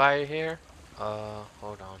some fire here.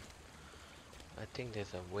 Hold on. I think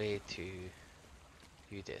there's a way to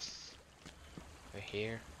do this. Right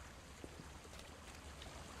here.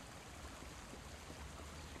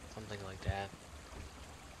 Something like that.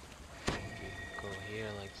 You go here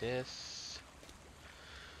like this.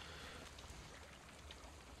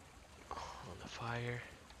 On the fire.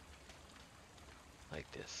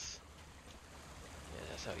 Like this. Yeah,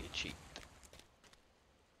 that's how you cheat.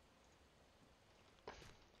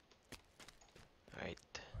 Alright.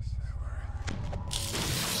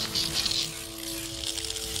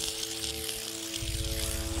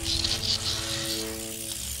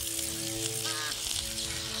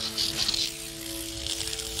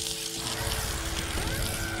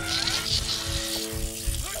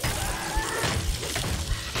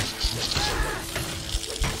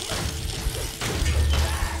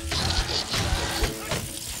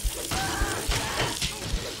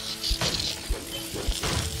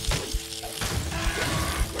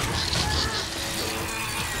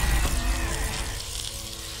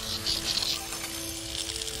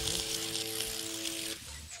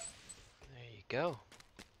 Go.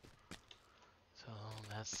 So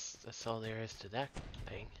that's all there is to that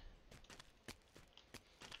thing.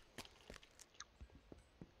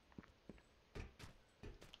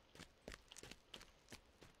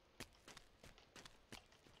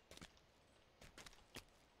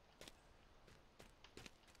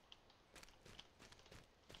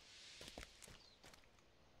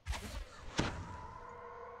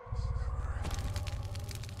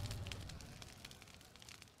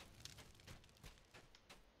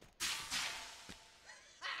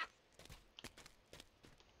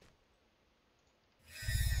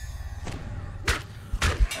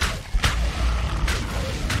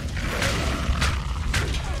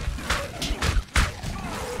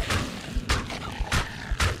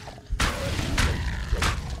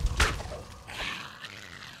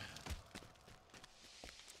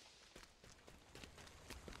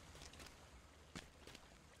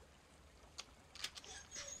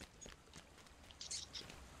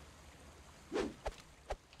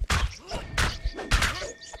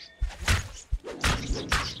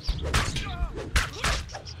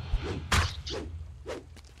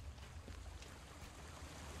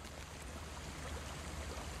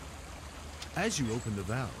 As you open the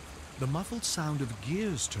valve, the muffled sound of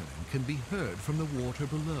gears turning can be heard from the water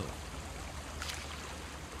below.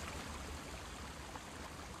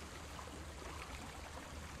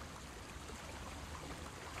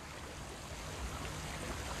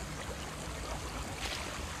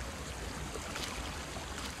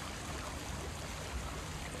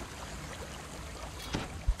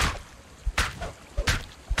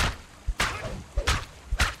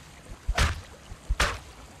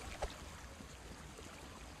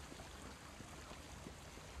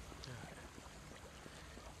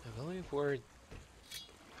 I believe we're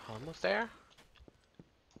almost there.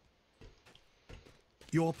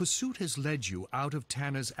 Your pursuit has led you out of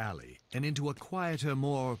Tanner's Alley and into a quieter,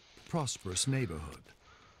 more prosperous neighborhood.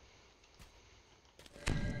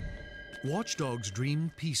 Watchdogs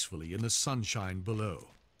dream peacefully in the sunshine below.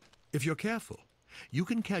 If you're careful, you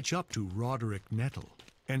can catch up to Roderick Nettle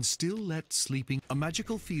and still let sleeping. A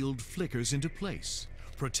magical field flickers into place,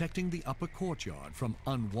 protecting the upper courtyard from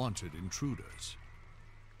unwanted intruders.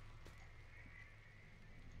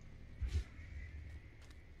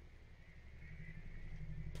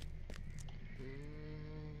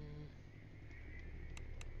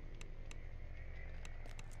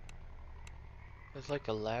 There's like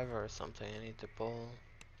a lever or something I need to pull.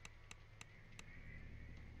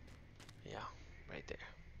 Yeah, right there.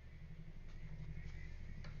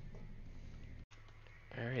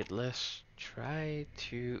 Alright, let's try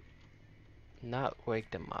to not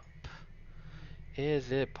wake them up.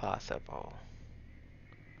 Is it possible?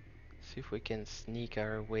 See if we can sneak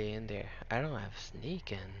our way in there. I don't have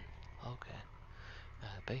sneak in. Okay.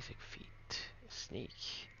 Basic feat. Sneak.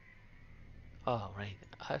 Oh, right.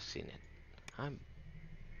 I've seen it. I'm...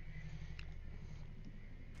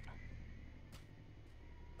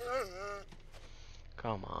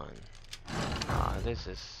 Come on. Ah, this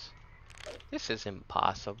is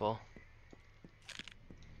impossible.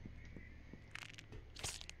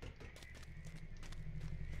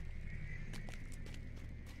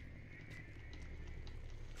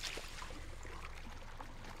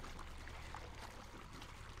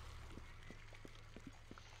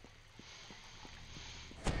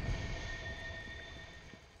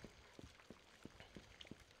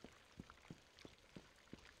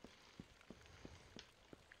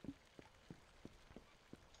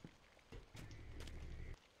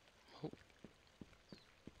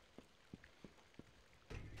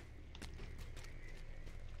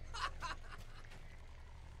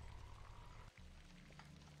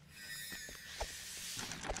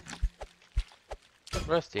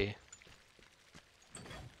 Rusty.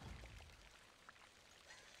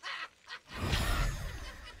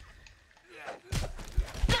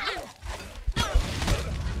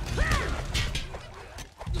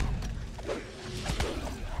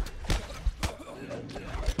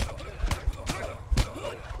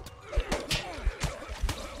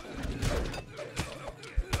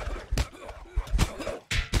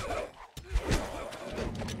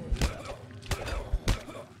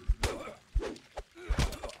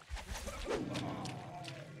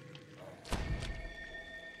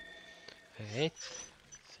 Okay,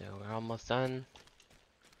 so we're almost done.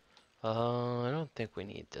 I don't think we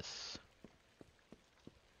need this.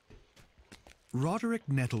 Roderick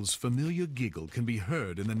Nettle's familiar giggle can be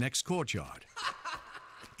heard in the next courtyard.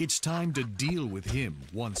 It's time to deal with him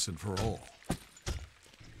once and for all.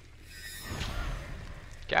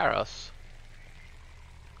 Garros.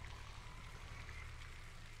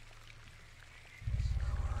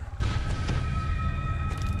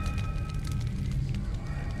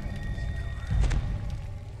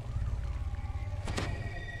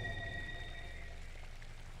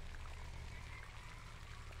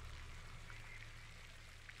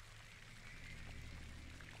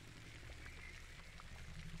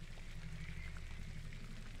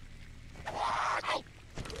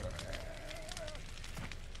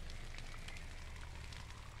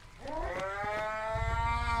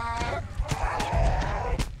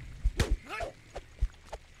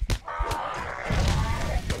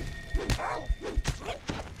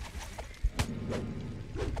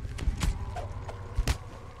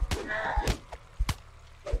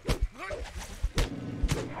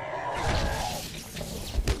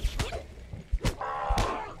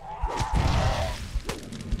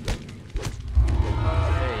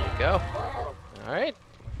 Go. Alright,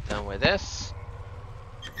 done with this.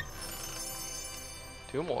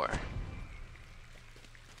 2 more.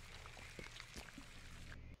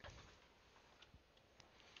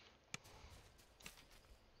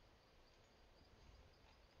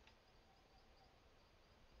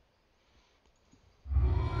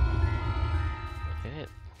 Okay,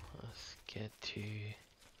 let's get to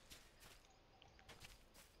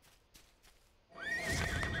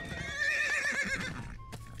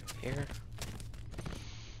here.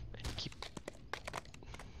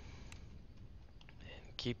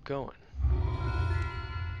 Keep going.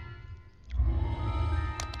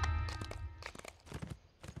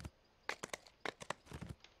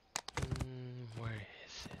 Where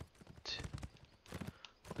is it?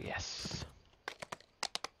 Oh, yes.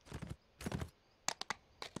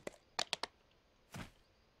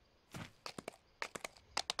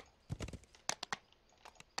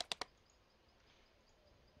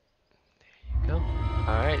 There you go.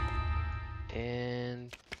 All right,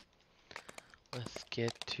 and let's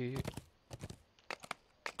get to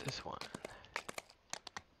this one.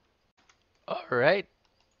 Alright,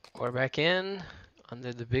 we're back in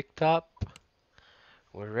under the big top.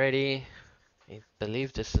 We're ready. I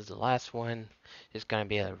believe this is the last one. It's gonna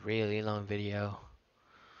be a really long video.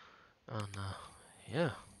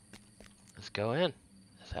 Yeah, let's go in.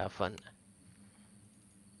 Let's have fun.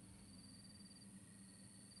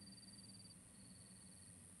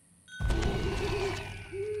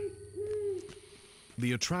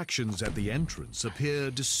 The attractions at the entrance appear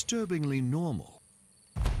disturbingly normal.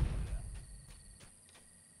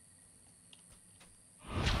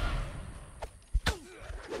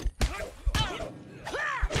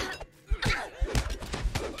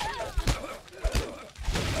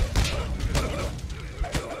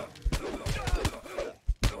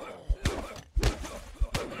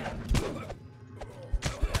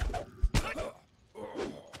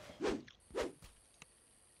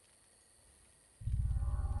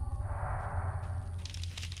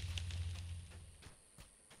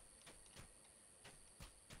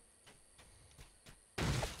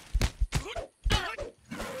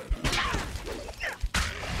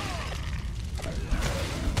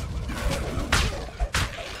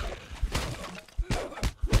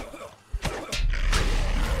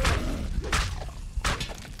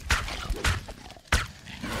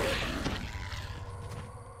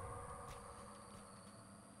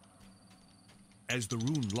 As the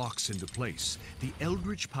rune locks into place, the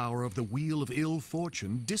eldritch power of the Wheel of Ill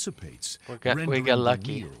Fortune dissipates, We rendering got the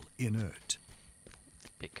lucky. wheel inert.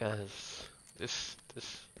 Because this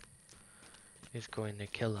is going to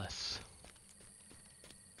kill us.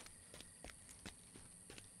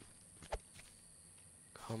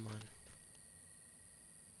 Come on.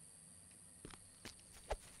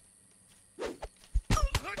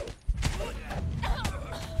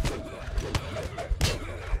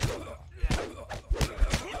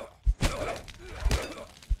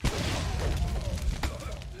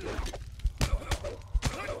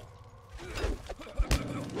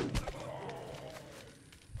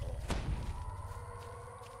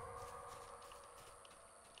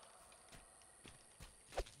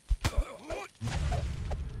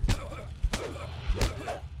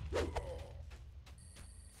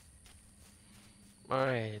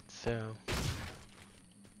 Alright, so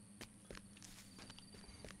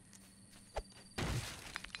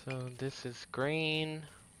this is green.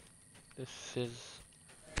 This is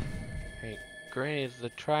right. Green is the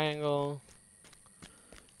triangle.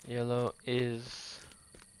 Yellow is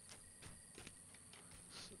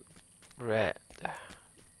red.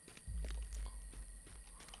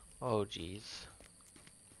 Oh geez.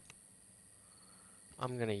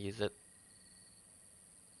 I'm gonna use it.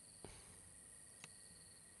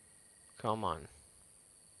 Come on.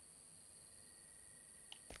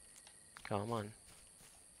 Come on.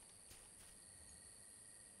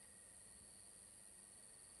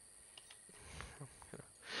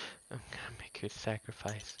 I'm gonna make you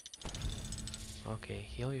sacrifice. Okay,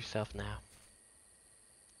 heal yourself now.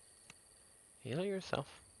 Heal yourself.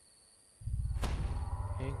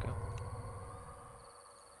 Here you go.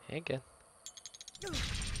 Hey, good.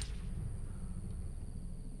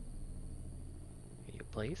 You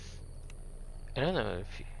please? I don't know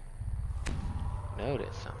if you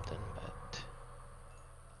noticed something, but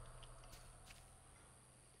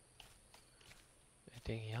I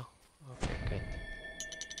think heal. Okay, good.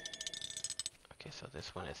 Okay, so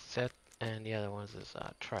this one is set, and the other one is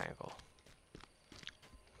triangle.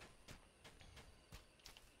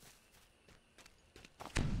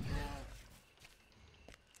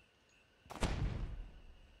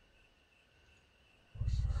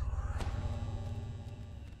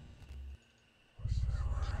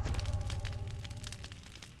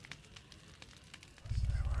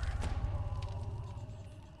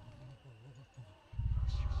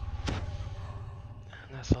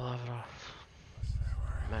 That's a lot of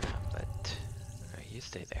mana, but alright, you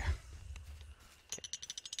stay there.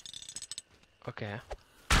 Okay.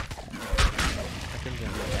 I can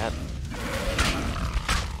jump like that.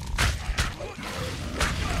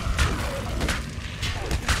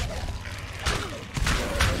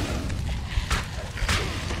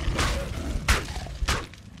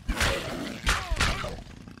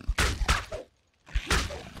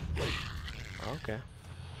 Okay.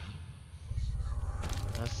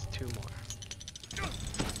 That's two more.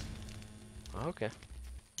 Okay.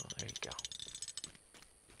 Well, there you go.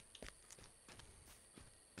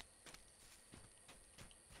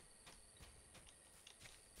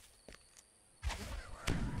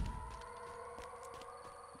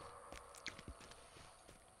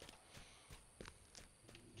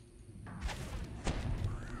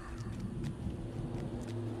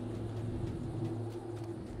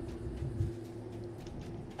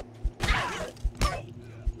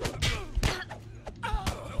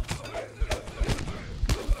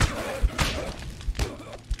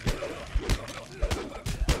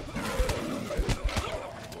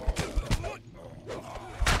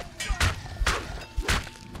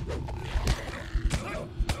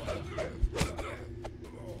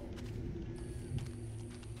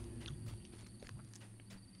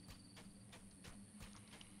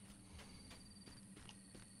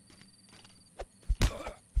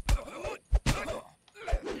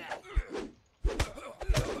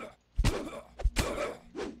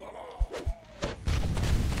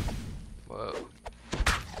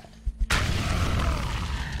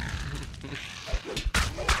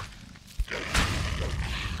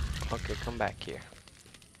 Okay, come back here.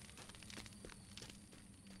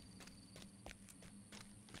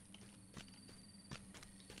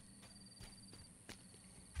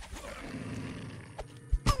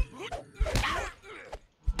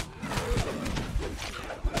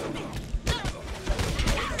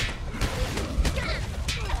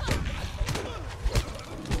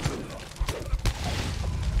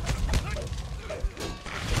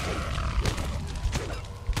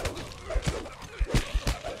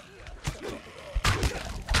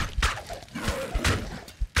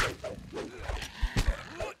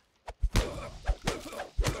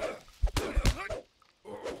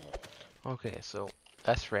 Okay, so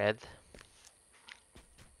that's red.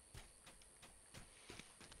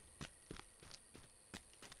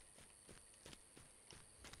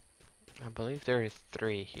 I believe there is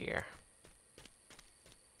 3 here.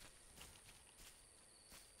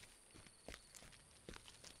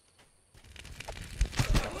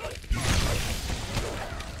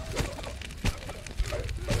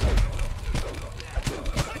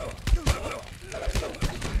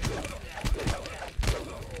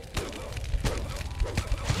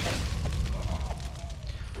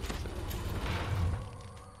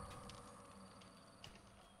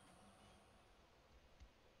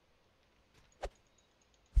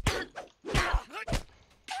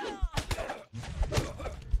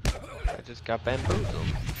 I just got bamboozled.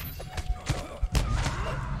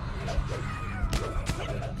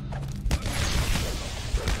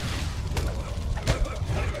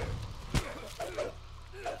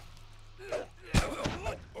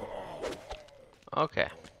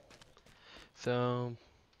 So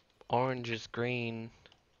orange is green,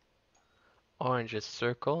 orange is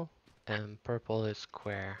circle, and purple is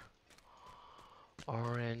square.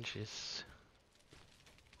 Orange is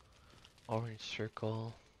orange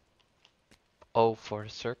circle, O for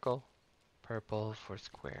circle, purple for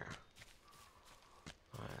square.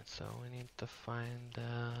 Alright, so we need to find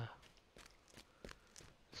the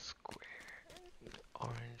square,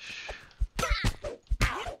 orange.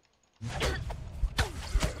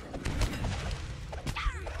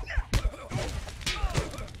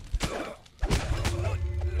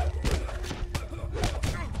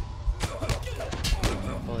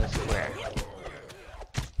 Purple is square.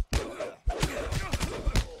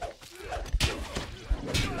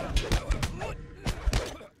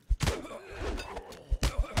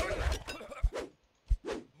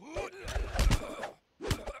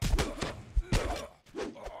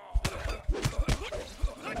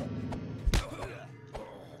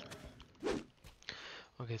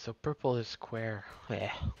 Okay, so purple is square.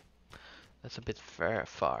 Yeah, that's a bit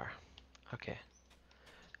far. Okay.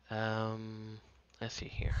 Let's see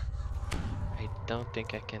here. I don't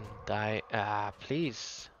think I can die. Ah,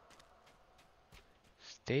 please.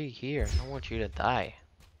 Stay here. I don't want you to die.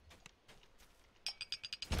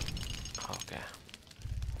 Okay.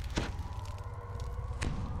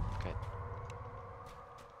 Good.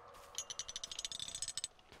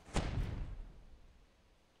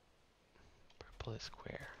 Purple is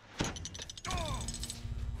square. Okay.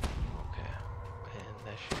 And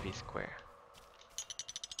that should be square.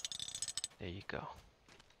 There you go.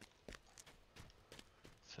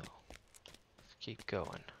 So, let's keep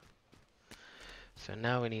going. So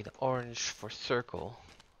now we need orange for circle,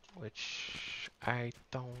 which I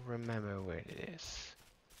don't remember where it is.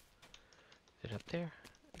 Is it up there?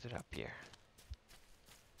 Is it up here?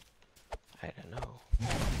 I don't know.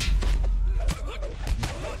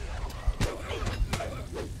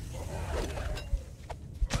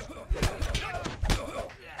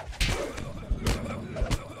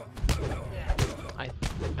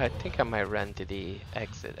 I think I might run to the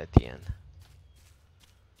exit at the end.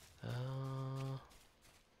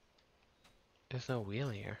 There's no wheel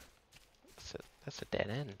here. That's a dead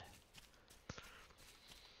end.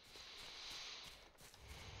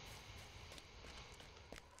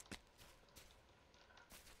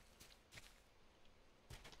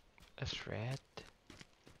 That's red.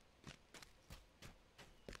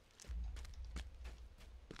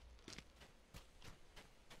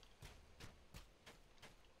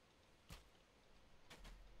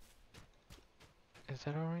 Is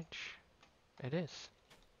that orange? It is.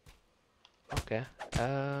 Okay.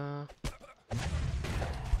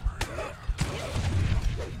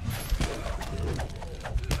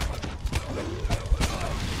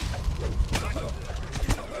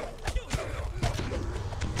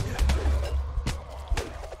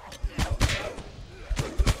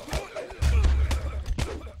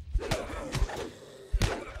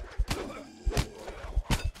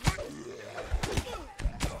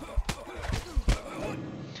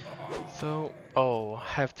 So, oh, I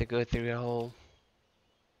have to go through the whole...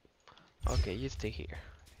 Okay, you stay here.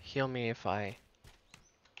 Heal me if I...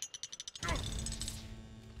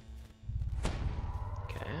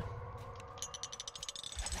 Okay.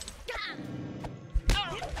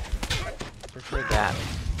 Prefer that.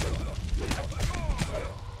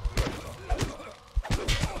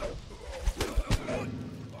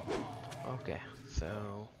 Okay,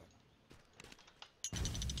 so...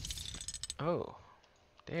 Oh,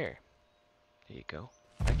 there. There you go.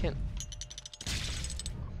 I can...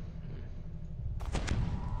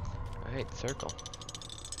 Alright, circle.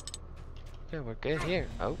 Okay, we're good here.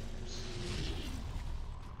 Oh.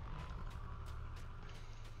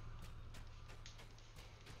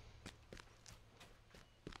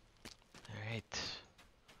 Alright.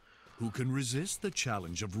 Who can resist the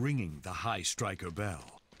challenge of ringing the High Striker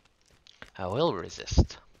bell? I will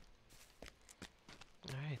resist.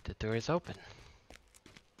 Alright, the door is open.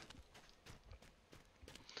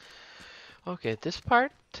 Okay, this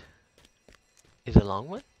part is a long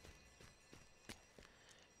one.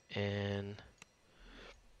 And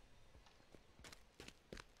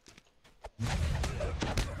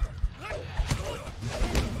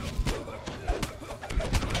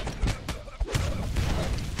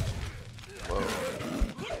whoa.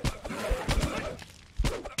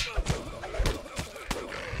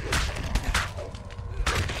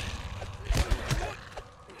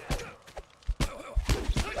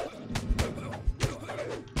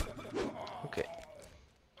 Okay.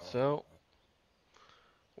 So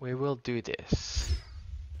we will do this.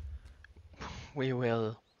 We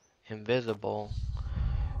will invisible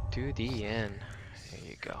to the end. There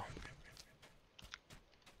you go.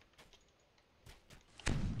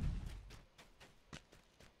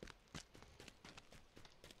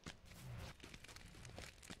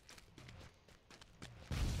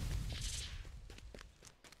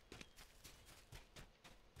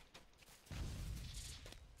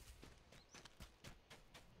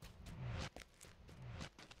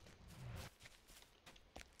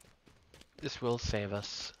 This will save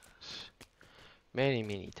us many,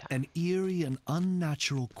 many times. An eerie and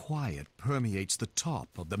unnatural quiet permeates the top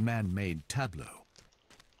of the man-made tableau.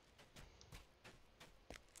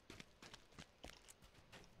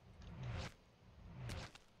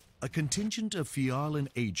 A contingent of Fiarlan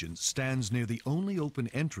agents stands near the only open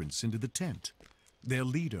entrance into the tent. Their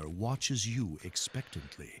leader watches you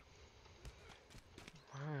expectantly.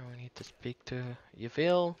 Alright, we need to speak to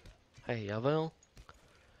Yavil. Hey, Yavil.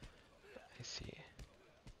 I see.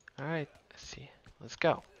 Alright, I see. Let's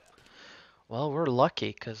go. Well, we're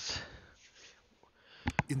lucky, because...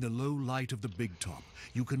 In the low light of the big top,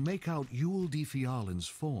 you can make out Yule de Fiarlan's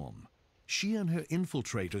form. She and her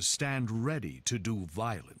infiltrators stand ready to do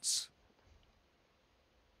violence.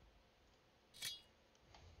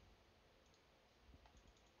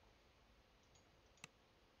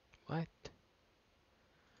 What?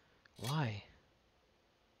 Why?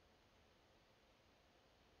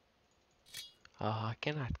 Oh, I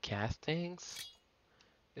cannot cast things?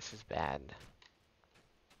 This is bad.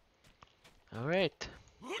 Alright.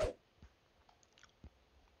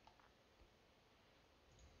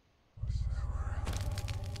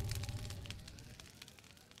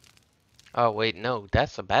 Oh, wait, no,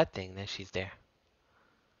 that's a bad thing that she's there.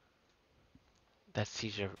 That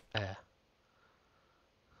seizure,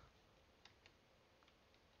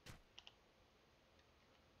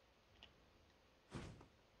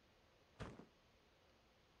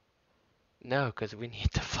 No, because we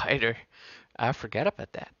need to fight her. I forgot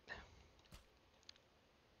about that.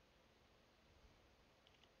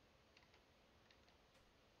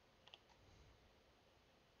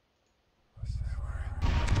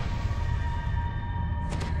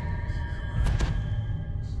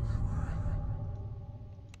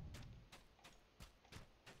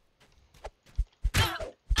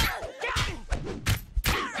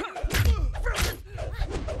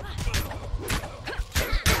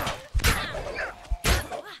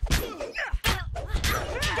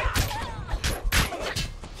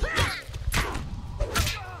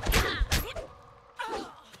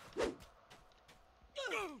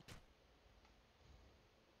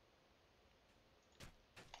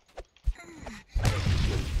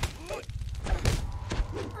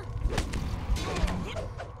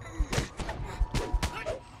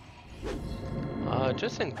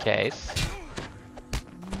 Just in case.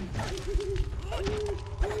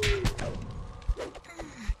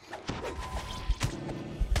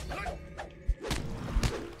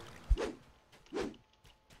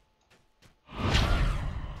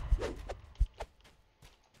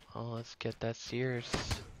 Oh, let's get that Sears.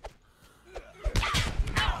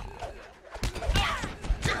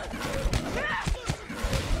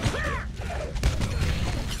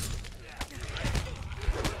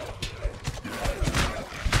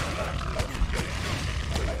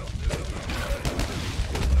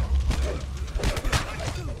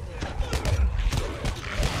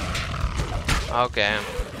 Okay.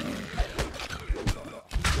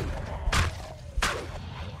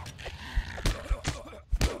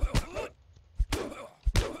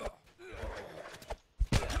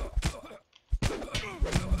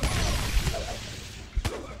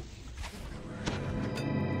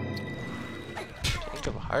 Change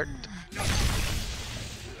of heart.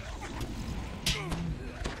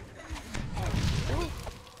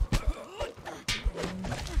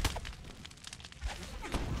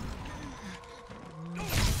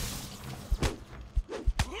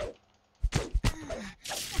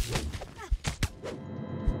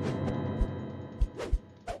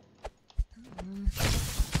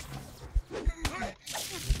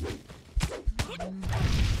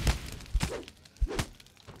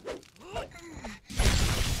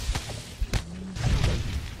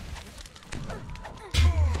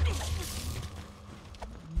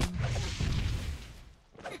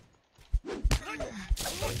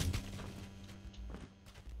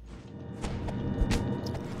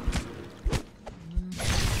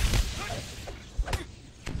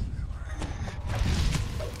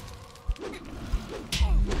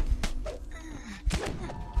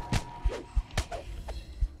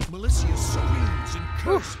 Melissia screams and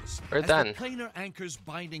curses We're as done. the planar anchors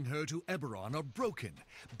binding her to Eberron are broken,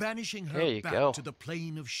 banishing her There you back go. to the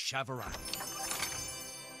plane of Shavaran.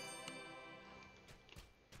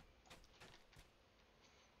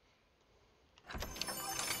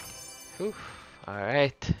 Whew.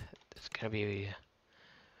 Alright. It's gonna be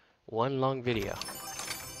one long video.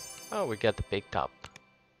 Oh, we got the big top.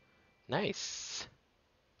 Nice.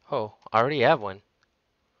 Oh, I already have one.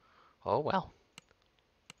 Oh, well.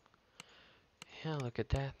 Yeah, look at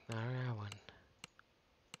that. I already have one.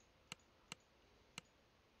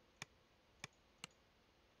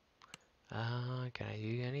 Can I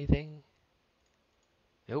do anything?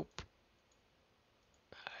 Nope.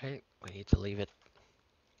 Alright, we need to leave it.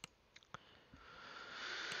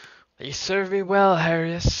 You served me well,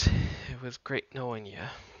 Harris. It was great knowing you.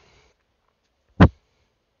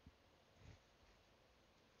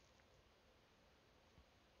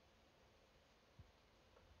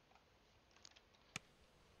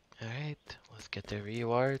 Alright, let's get the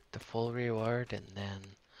reward, the full reward, and then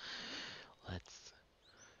let's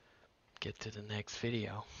get to the next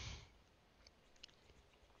video.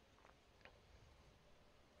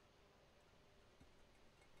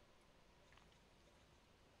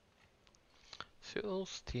 Soul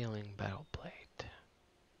stealing battle plate.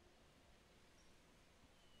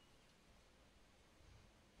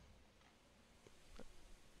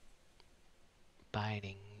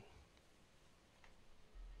 Biting.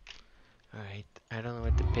 Alright, I don't know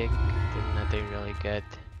what to pick. There's nothing really good.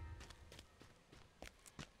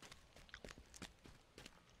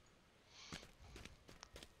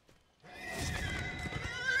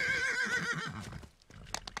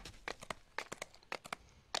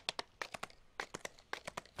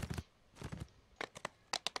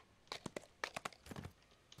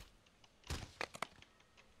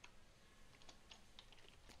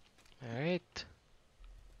 Alright.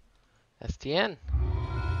 That's the end.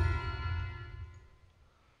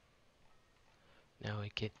 Now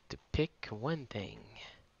we get to pick one thing.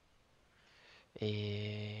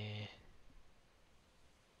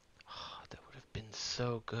 Oh, that would have been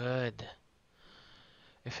so good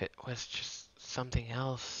if it was just something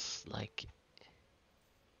else, like...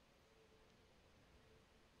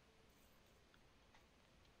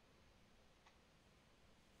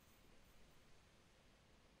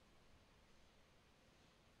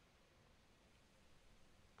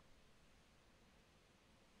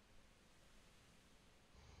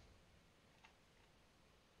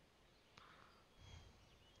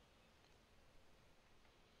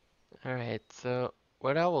 Alright, so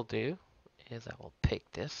what I will do is I will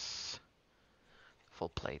pick this full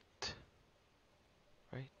plate.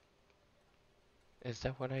 Right? Is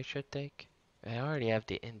that what I should take? I already have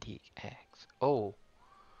the antique axe. Oh.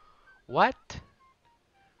 What?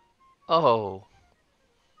 Oh.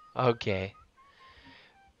 Okay.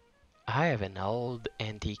 I have an old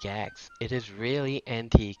antique axe. It is really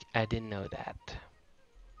antique. I didn't know that.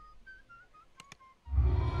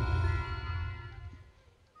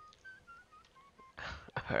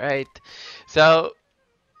 Alright. So,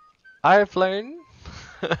 I've learned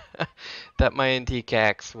that my antique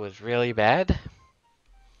axe was really bad.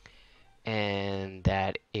 And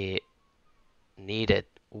that it needed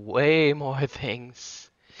way more things.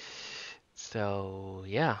 So,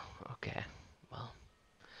 yeah. Okay. Well,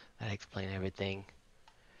 that explains everything.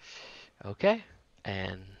 Okay.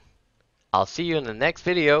 And I'll see you in the next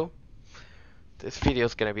video. This video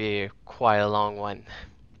is going to be quite a long one.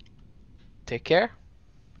 Take care.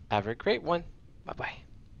 Have a great one. Bye-bye.